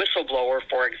the whistleblower,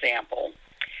 for example,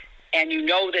 and you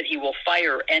know that he will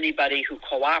fire anybody who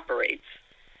cooperates,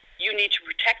 you need to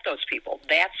protect those people.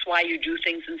 That's why you do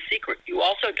things in secret. You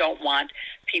also don't want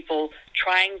people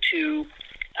trying to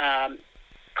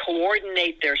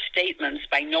coordinate their statements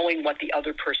by knowing what the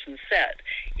other person said.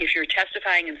 If you're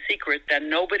testifying in secret, then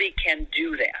nobody can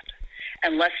do that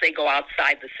unless they go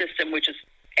outside the system, which is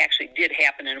actually did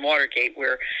happen in Watergate,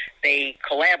 where they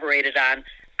collaborated on,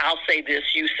 I'll say this,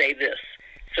 you say this,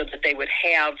 so that they would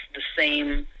have the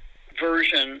same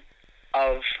version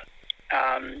of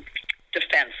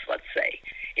defense, let's say.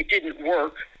 It didn't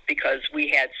work because we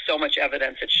had so much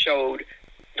evidence that showed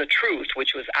the truth,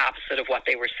 which was opposite of what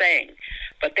they were saying.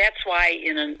 But that's why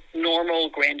in a normal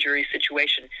grand jury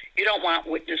situation, you don't want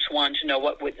witness one to know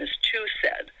what witness two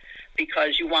said,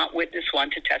 because you want witness one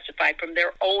to testify from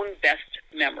their own best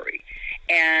memory.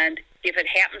 And if it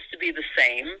happens to be the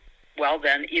same, well,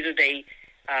 then either they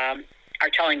are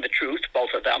telling the truth, both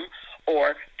of them,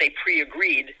 or they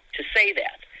pre-agreed to say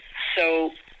that.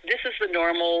 So this is the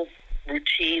normal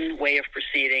routine way of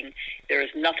proceeding. There is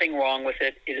nothing wrong with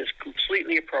it. It is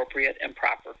completely appropriate and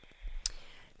proper.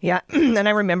 Yeah, and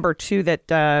I remember too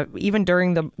that even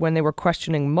during when they were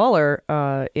questioning Mueller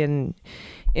in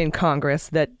Congress,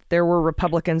 that there were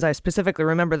Republicans. I specifically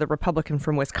remember the Republican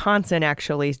from Wisconsin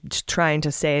actually trying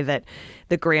to say that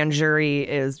the grand jury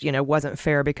wasn't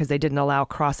fair because they didn't allow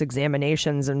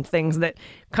cross-examinations and things that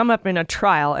come up in a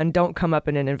trial and don't come up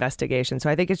in an investigation. So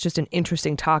I think it's just an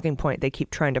interesting talking point they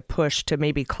keep trying to push to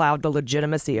maybe cloud the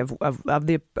legitimacy of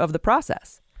the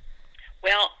process.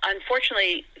 Well,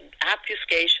 unfortunately,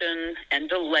 obfuscation and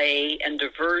delay and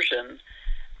diversion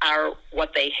are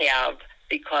what they have,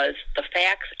 because the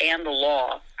facts and the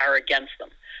law are against them.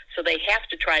 So they have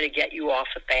to try to get you off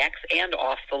the facts and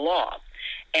off the law.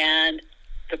 And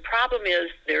the problem is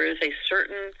there is a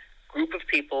certain group of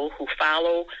people who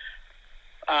follow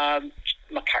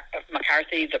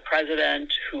McCarthy, the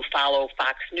president, who follow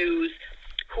Fox News,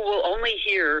 who will only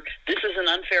hear this is an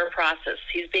unfair process.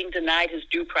 He's being denied his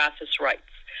due process rights.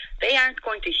 They aren't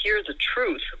going to hear the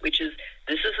truth, which is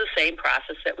this is the same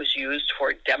process that was used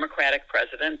for Democratic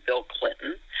President Bill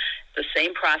Clinton, the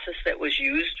same process that was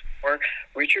used for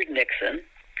Richard Nixon.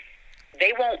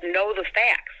 They won't know the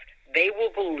facts. They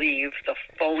will believe the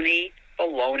phony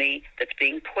baloney that's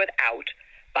being put out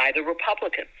by the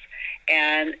Republicans.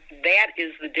 And that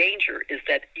is the danger, is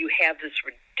that you have this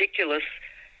ridiculous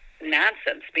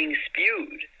nonsense being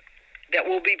spewed that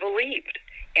will be believed,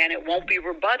 and it won't be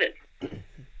rebutted.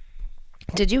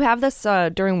 Did you have this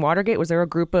during Watergate? Was there a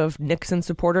group of Nixon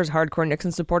supporters, hardcore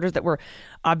Nixon supporters, that were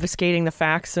obfuscating the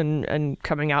facts and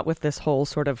coming out with this whole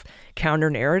sort of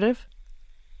counter-narrative?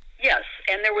 Yes,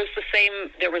 and there was the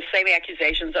same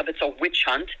accusations of it's a witch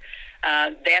hunt.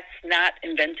 That's not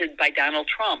invented by Donald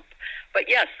Trump. But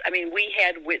yes, I mean, we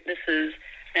had witnesses.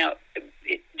 Now,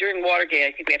 during Watergate,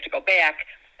 I think we have to go back,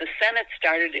 the Senate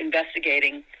started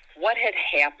investigating what had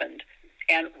happened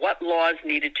and what laws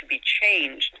needed to be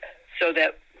changed so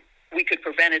that we could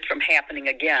prevent it from happening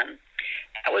again.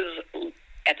 That was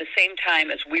at the same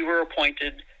time as we were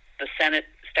appointed, the Senate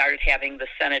started having the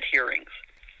Senate hearings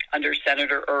under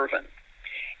Senator Ervin.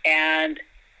 And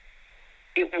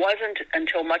it wasn't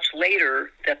until much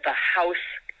later that the House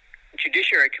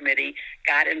Judiciary Committee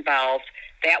got involved.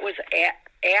 That was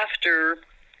after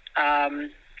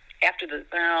I'm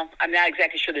not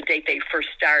exactly sure the date they first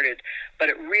started, but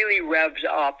it really revved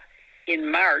up.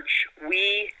 In March,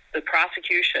 the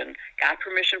prosecution, got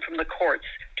permission from the courts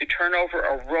to turn over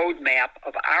a roadmap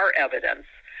of our evidence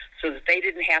so that they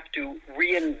didn't have to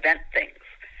reinvent things.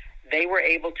 They were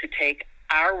able to take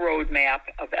our roadmap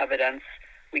of evidence.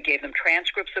 We gave them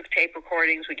transcripts of tape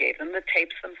recordings. We gave them the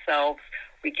tapes themselves.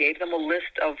 We gave them a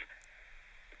list of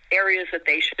areas that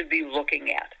they should be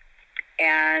looking at.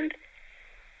 And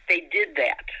they did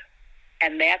that.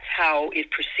 And that's how it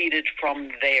proceeded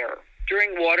from there.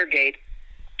 During Watergate,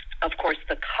 of course,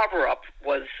 the cover-up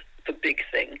was the big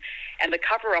thing. And the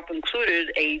cover-up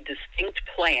included a distinct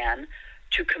plan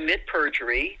to commit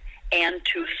perjury and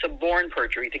to suborn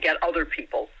perjury, to get other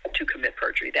people to commit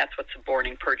perjury. That's what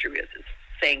suborning perjury is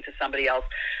saying to somebody else,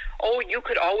 oh, you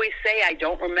could always say, I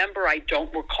don't remember, I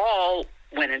don't recall,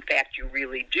 when in fact you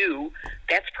really do.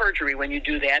 That's perjury when you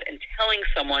do that, and telling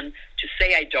someone to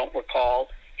say, I don't recall,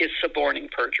 is suborning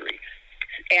perjury.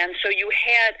 And so you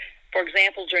had, for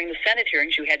example, during the Senate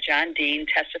hearings, you had John Dean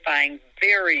testifying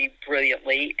very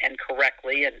brilliantly and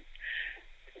correctly, and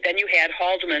then you had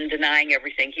Haldeman denying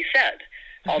everything he said.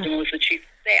 Haldeman was the chief of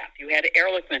staff. You had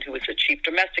Ehrlichman, who was the chief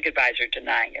domestic advisor,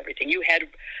 denying everything. You had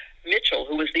Mitchell,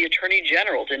 who was the attorney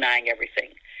general, denying everything.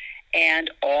 And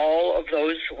all of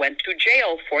those went to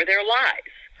jail for their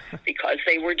lies because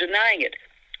they were denying it.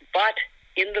 But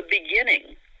in the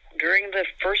beginning, during the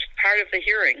first part of the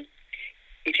hearing,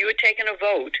 if you had taken a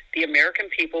vote, the American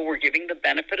people were giving the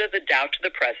benefit of the doubt to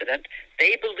the president.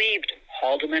 They believed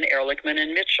Haldeman, Ehrlichman,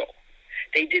 and Mitchell.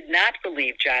 They did not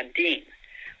believe John Dean.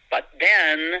 But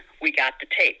then we got the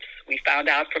tapes. We found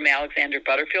out from Alexander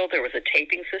Butterfield there was a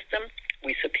taping system.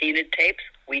 We subpoenaed tapes.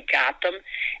 We got them.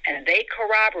 And they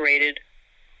corroborated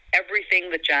everything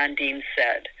that John Dean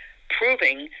said,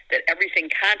 proving that everything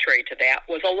contrary to that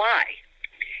was a lie.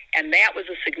 And that was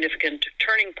a significant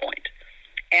turning point.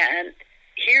 And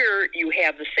here you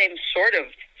have the same sort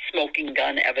of smoking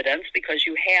gun evidence because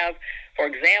you have, for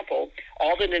example,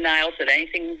 all the denials that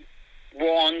anything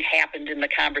wrong happened in the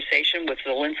conversation with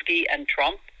Zelensky and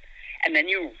Trump, and then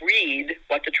you read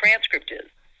what the transcript is.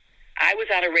 I was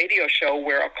on a radio show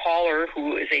where a caller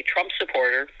who is a Trump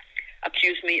supporter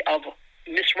accused me of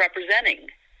misrepresenting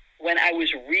when I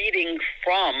was reading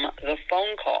from the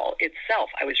phone call itself.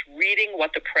 I was reading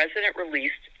what the president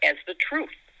released as the truth.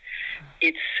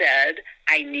 It said,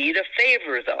 I need a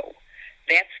favor, though.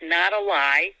 That's not a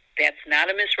lie. That's not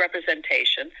a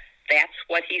misrepresentation. That's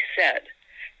what he said.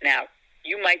 Now,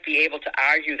 you might be able to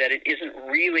argue that it isn't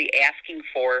really asking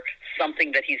for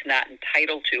something that he's not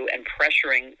entitled to and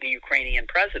pressuring the Ukrainian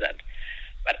president.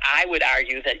 But I would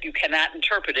argue that you cannot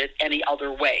interpret it any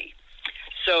other way.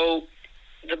 So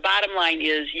the bottom line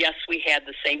is, yes, we had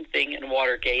the same thing in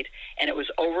Watergate, and it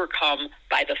was overcome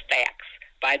by the facts,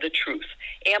 by the truth,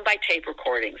 and by tape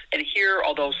recordings. And here,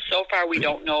 although so far we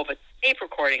don't know of a tape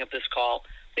recording of this call,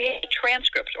 we had a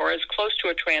transcript, or as close to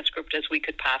a transcript as we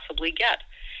could possibly get.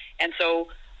 And so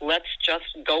let's just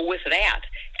go with that.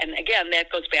 And again,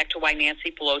 that goes back to why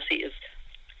Nancy Pelosi is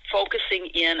focusing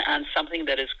in on something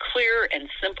that is clear and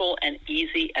simple and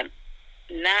easy and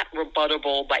not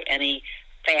rebuttable by any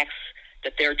facts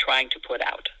that they're trying to put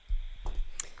out.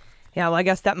 Yeah, well, I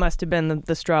guess that must have been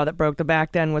the straw that broke the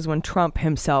back then, was when Trump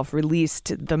himself released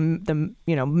the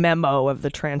memo of the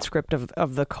transcript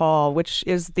of the call, which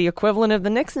is the equivalent of the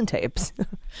Nixon tapes.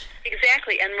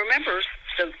 Exactly. And remember,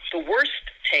 the worst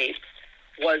tape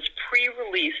was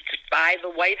pre-released by the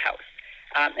White House.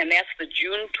 And that's the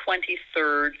June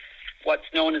 23rd, what's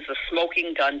known as the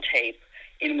smoking gun tape,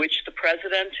 in which the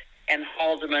president and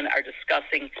Haldeman are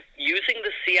discussing using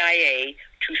the CIA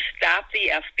to stop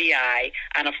the FBI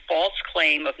on a false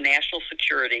claim of national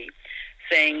security,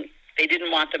 saying they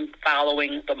didn't want them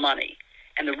following the money.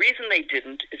 And the reason they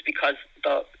didn't is because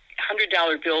the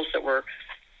 $100 bills that were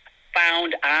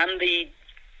found on the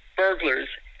burglars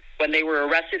when they were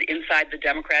arrested inside the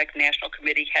Democratic National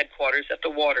Committee headquarters at the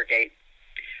Watergate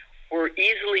were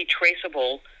easily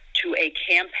traceable to a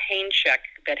campaign check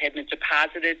that had been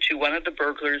deposited to one of the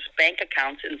burglars' bank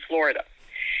accounts in Florida.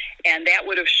 And that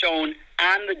would have shown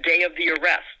on the day of the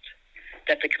arrest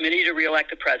that the Committee to Re-elect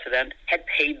the President had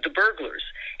paid the burglars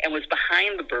and was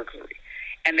behind the burglary.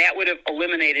 And that would have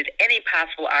eliminated any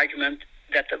possible argument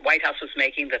that the White House was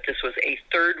making, that this was a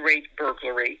third-rate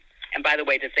burglary. And by the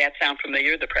way, does that sound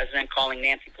familiar? The president calling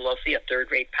Nancy Pelosi a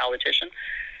third-rate politician?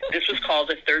 This was called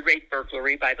a third-rate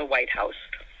burglary by the White House.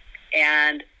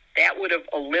 And that would have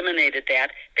eliminated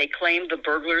that. They claimed the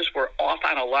burglars were off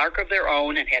on a lark of their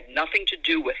own and had nothing to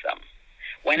do with them,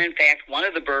 when in fact one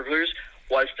of the burglars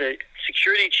was the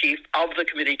security chief of the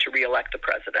committee to re-elect the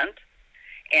president.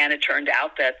 And it turned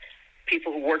out that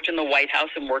people who worked in the White House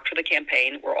and worked for the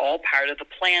campaign were all part of the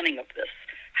planning of this.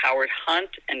 Howard Hunt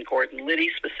and Gordon Liddy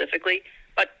specifically,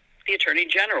 but the Attorney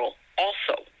General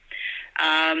also.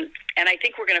 And I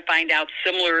think we're going to find out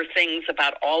similar things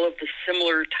about all of the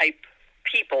similar type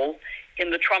people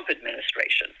in the Trump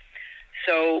administration.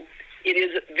 So it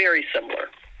is very similar.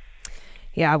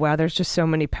 Yeah, wow, there's just so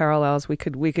many parallels. We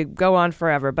could go on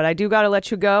forever, but I do got to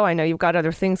let you go. I know you've got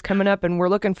other things coming up, and we're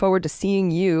looking forward to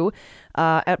seeing you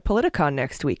at Politicon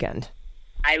next weekend.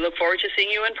 I look forward to seeing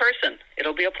you in person.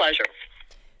 It'll be a pleasure.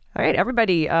 All right,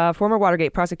 everybody, former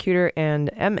Watergate prosecutor and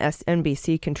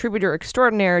MSNBC contributor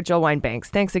extraordinaire, Jill Wine-Banks.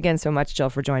 Thanks again so much, Jill,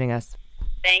 for joining us.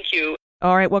 Thank you.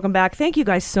 All right, welcome back. Thank you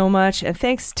guys so much. And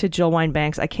thanks to Jill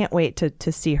Wine-Banks. I can't wait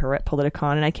to see her at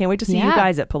Politicon, and I can't wait to see you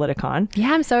guys at Politicon.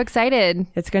 Yeah, I'm so excited.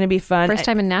 It's going to be fun. First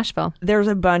time in Nashville. There's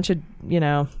a bunch of,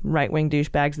 right-wing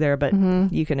douchebags there, but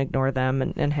you can ignore them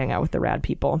and hang out with the rad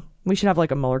people. We should have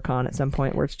like a MuellerCon at some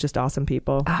point where it's just awesome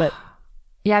people. But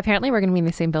yeah, apparently we're going to be in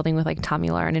the same building with like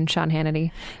Tommy Lauren and Sean Hannity.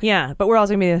 Yeah, but we're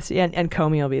also going to be this, and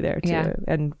Comey will be there too, Yeah.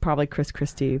 and probably Chris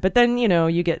Christie. But then,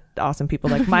 you get awesome people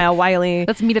like Maya Wiley.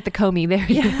 Let's meet at the Comey. There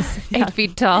he is, 8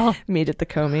 feet tall. Meet at the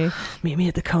Comey. Meet me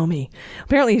at the Comey.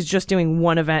 Apparently he's just doing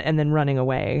one event and then running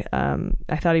away.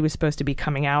 I thought he was supposed to be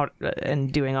coming out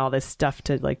and doing all this stuff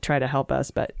to like try to help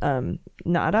us, but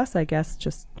not us, I guess.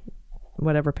 Just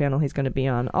whatever panel he's going to be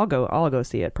on. I'll go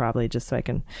see it probably just so I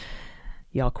can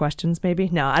yell questions maybe.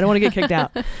 No, I don't want to get kicked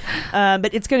out.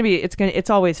 But it's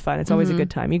always fun. It's always a good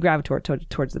time. You gravitate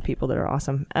towards the people that are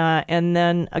awesome. And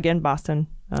then again, Boston,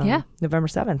 November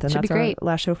 7th. And Should that's be great. Our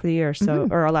last show for the year. So,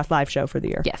 or our last live show for the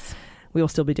year. Yes. We will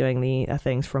still be doing the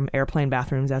things from airplane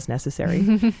bathrooms as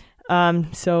necessary.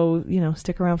 So,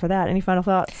 stick around for that. Any final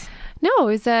thoughts? No,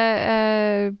 it was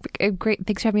a great,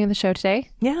 thanks for having me on the show today.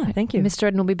 Yeah, thank you. Miss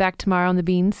Jordan will be back tomorrow on the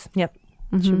beans. Yep.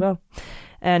 She will.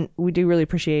 And we do really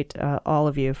appreciate all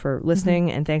of you for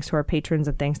listening, and thanks to our patrons,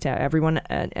 and thanks to everyone.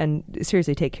 And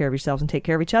seriously, take care of yourselves and take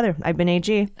care of each other. I've been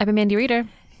AG. I've been Mandy Reeder.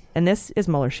 And this is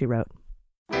Mueller, She Wrote.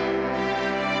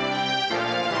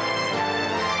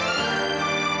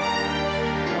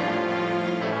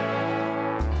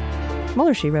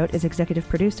 Mueller, She Wrote is executive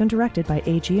produced and directed by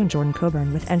AG and Jordan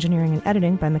Coburn, with engineering and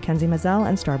editing by Mackenzie Mazzell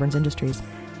and Starburns Industries.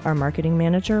 Our marketing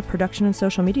manager, production, and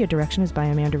social media direction is by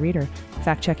Amanda Reeder.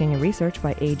 Fact-checking and research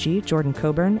by AG, Jordan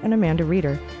Coburn, and Amanda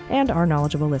Reeder, and our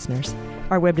knowledgeable listeners.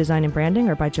 Our web design and branding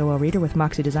are by Joel Reeder with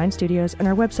Moxie Design Studios, and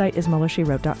our website is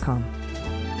MuellerSheWrote.com.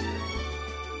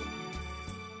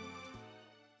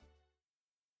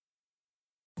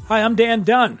 Hi, I'm Dan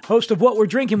Dunn, host of What We're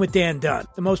Drinking with Dan Dunn,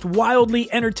 the most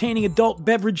wildly entertaining adult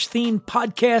beverage-themed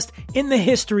podcast in the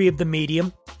history of the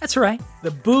medium. That's right,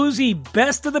 the boozy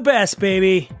best of the best,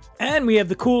 baby. And we have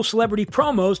the cool celebrity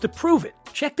promos to prove it.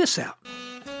 Check this out.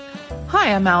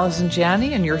 Hi, I'm Allison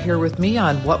Janney, and you're here with me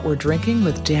on What We're Drinking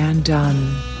with Dan Dunn.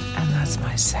 And that's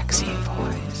my sexy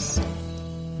voice.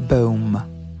 Boom.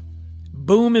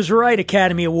 Boom is right,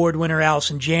 Academy Award winner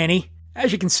Allison Janney.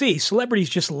 As you can see, celebrities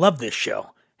just love this show.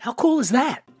 How cool is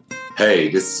that? Hey,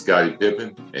 this is Scottie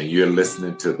Pippen, and you're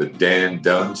listening to The Dan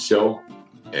Dunn Show.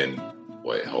 And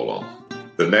wait, hold on.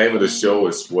 The name of the show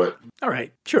is what? All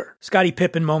right, sure. Scottie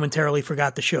Pippen momentarily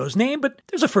forgot the show's name, but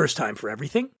there's a first time for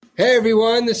everything. Hey,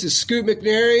 everyone, this is Scoot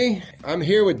McNairy. I'm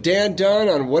here with Dan Dunn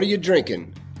on What Are You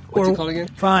Drinking? What's it called again?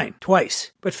 Fine,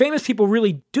 twice. But famous people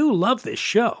really do love this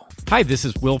show. Hi, this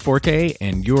is Will Forte,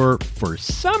 and you're, for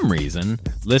some reason,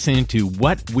 listening to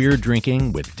What We're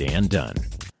Drinking with Dan Dunn.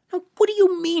 Now, what do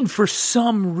you mean, for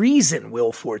some reason,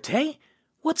 Will Forte?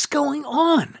 What's going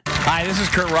on? Hi, this is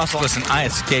Kurt Russell. Listen, I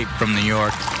escaped from New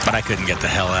York, but I couldn't get the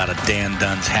hell out of Dan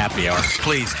Dunn's happy hour.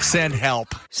 Please, send help.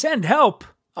 Send help?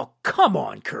 Oh, come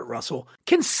on, Kurt Russell.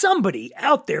 Can somebody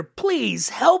out there please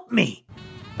help me?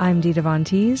 I'm Dita Von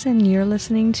Teese, and you're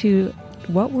listening to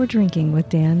What We're Drinking with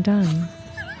Dan Dunn.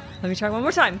 Let me try one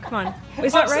more time. Come on.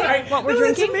 Is that right? Sorry. What we're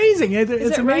drinking? It's amazing.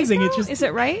 It's amazing. Right, it's just. Is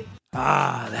it right?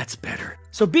 Ah, that's better.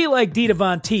 So be like Dita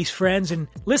Von Teese, friends, and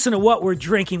listen to What We're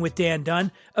Drinking with Dan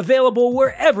Dunn, available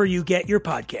wherever you get your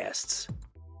podcasts.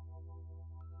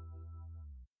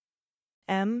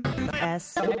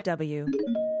 MSW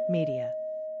Media.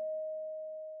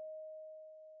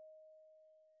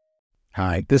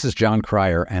 Hi, this is John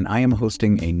Cryer, and I am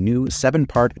hosting a new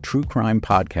 7-part true crime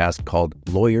podcast called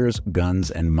Lawyers,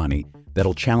 Guns, and Money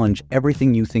that'll challenge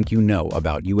everything you think you know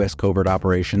about U.S. covert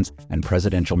operations and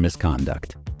presidential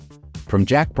misconduct. From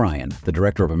Jack Bryan, the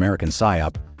director of American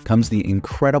PSYOP, comes the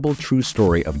incredible true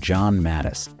story of John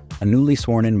Mattis, a newly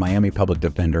sworn-in Miami public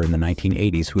defender in the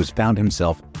 1980s who has found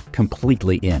himself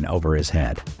completely in over his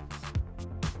head.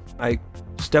 I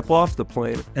step off the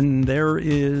plane, and there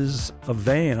is a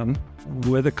van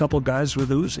with a couple guys with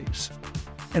Uzis.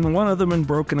 And one of them in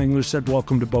broken English said,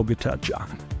 "Welcome to Bogota,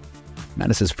 John."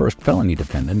 Mattis's first felony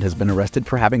defendant has been arrested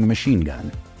for having a machine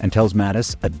gun and tells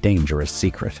Mattis a dangerous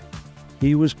secret.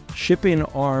 He was shipping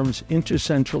arms into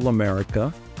Central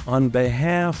America on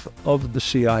behalf of the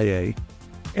CIA.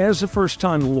 As a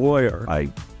first-time lawyer, I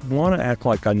want to act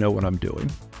like I know what I'm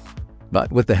doing.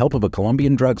 But with the help of a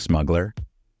Colombian drug smuggler,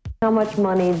 how much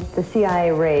money the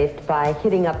CIA raised by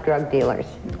hitting up drug dealers?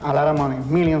 A lot of money,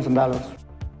 millions of dollars.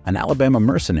 An Alabama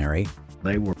mercenary,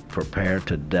 they were prepared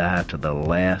to die to the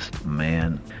last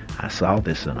man. I saw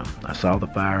this in them. I saw the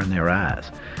fire in their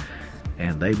eyes.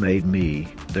 And they made me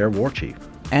their war chief.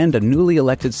 And a newly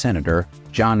elected senator,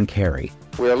 John Kerry.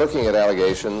 We are looking at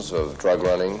allegations of drug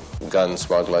running, gun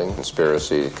smuggling,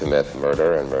 conspiracy to commit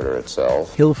murder and murder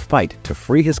itself. He'll fight to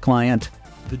free his client.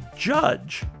 The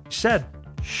judge said,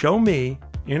 "Show me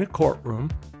in a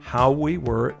courtroom how we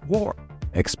were at war."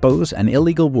 Expose an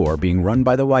illegal war being run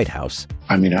by the White House.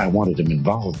 I mean, I wanted him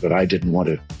involved, but I didn't want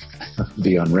to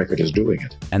be on record as doing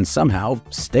it. And somehow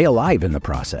stay alive in the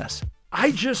process.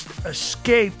 I just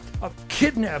escaped a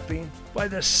kidnapping by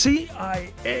the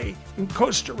CIA in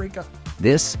Costa Rica.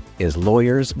 This is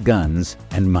Lawyers, Guns,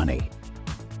 and Money.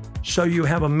 So you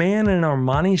have a man in an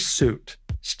Armani suit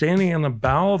standing in the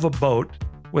bow of a boat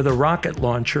with a rocket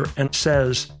launcher and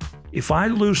says, "If I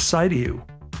lose sight of you,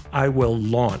 I will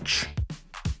launch.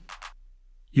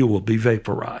 You will be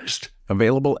vaporized."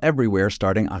 Available everywhere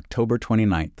starting October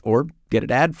 29th, or get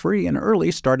it ad-free and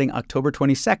early starting October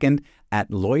 22nd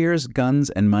at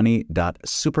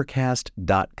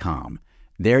lawyersgunsandmoney.supercast.com.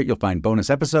 There you'll find bonus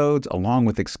episodes along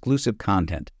with exclusive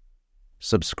content.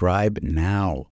 Subscribe now.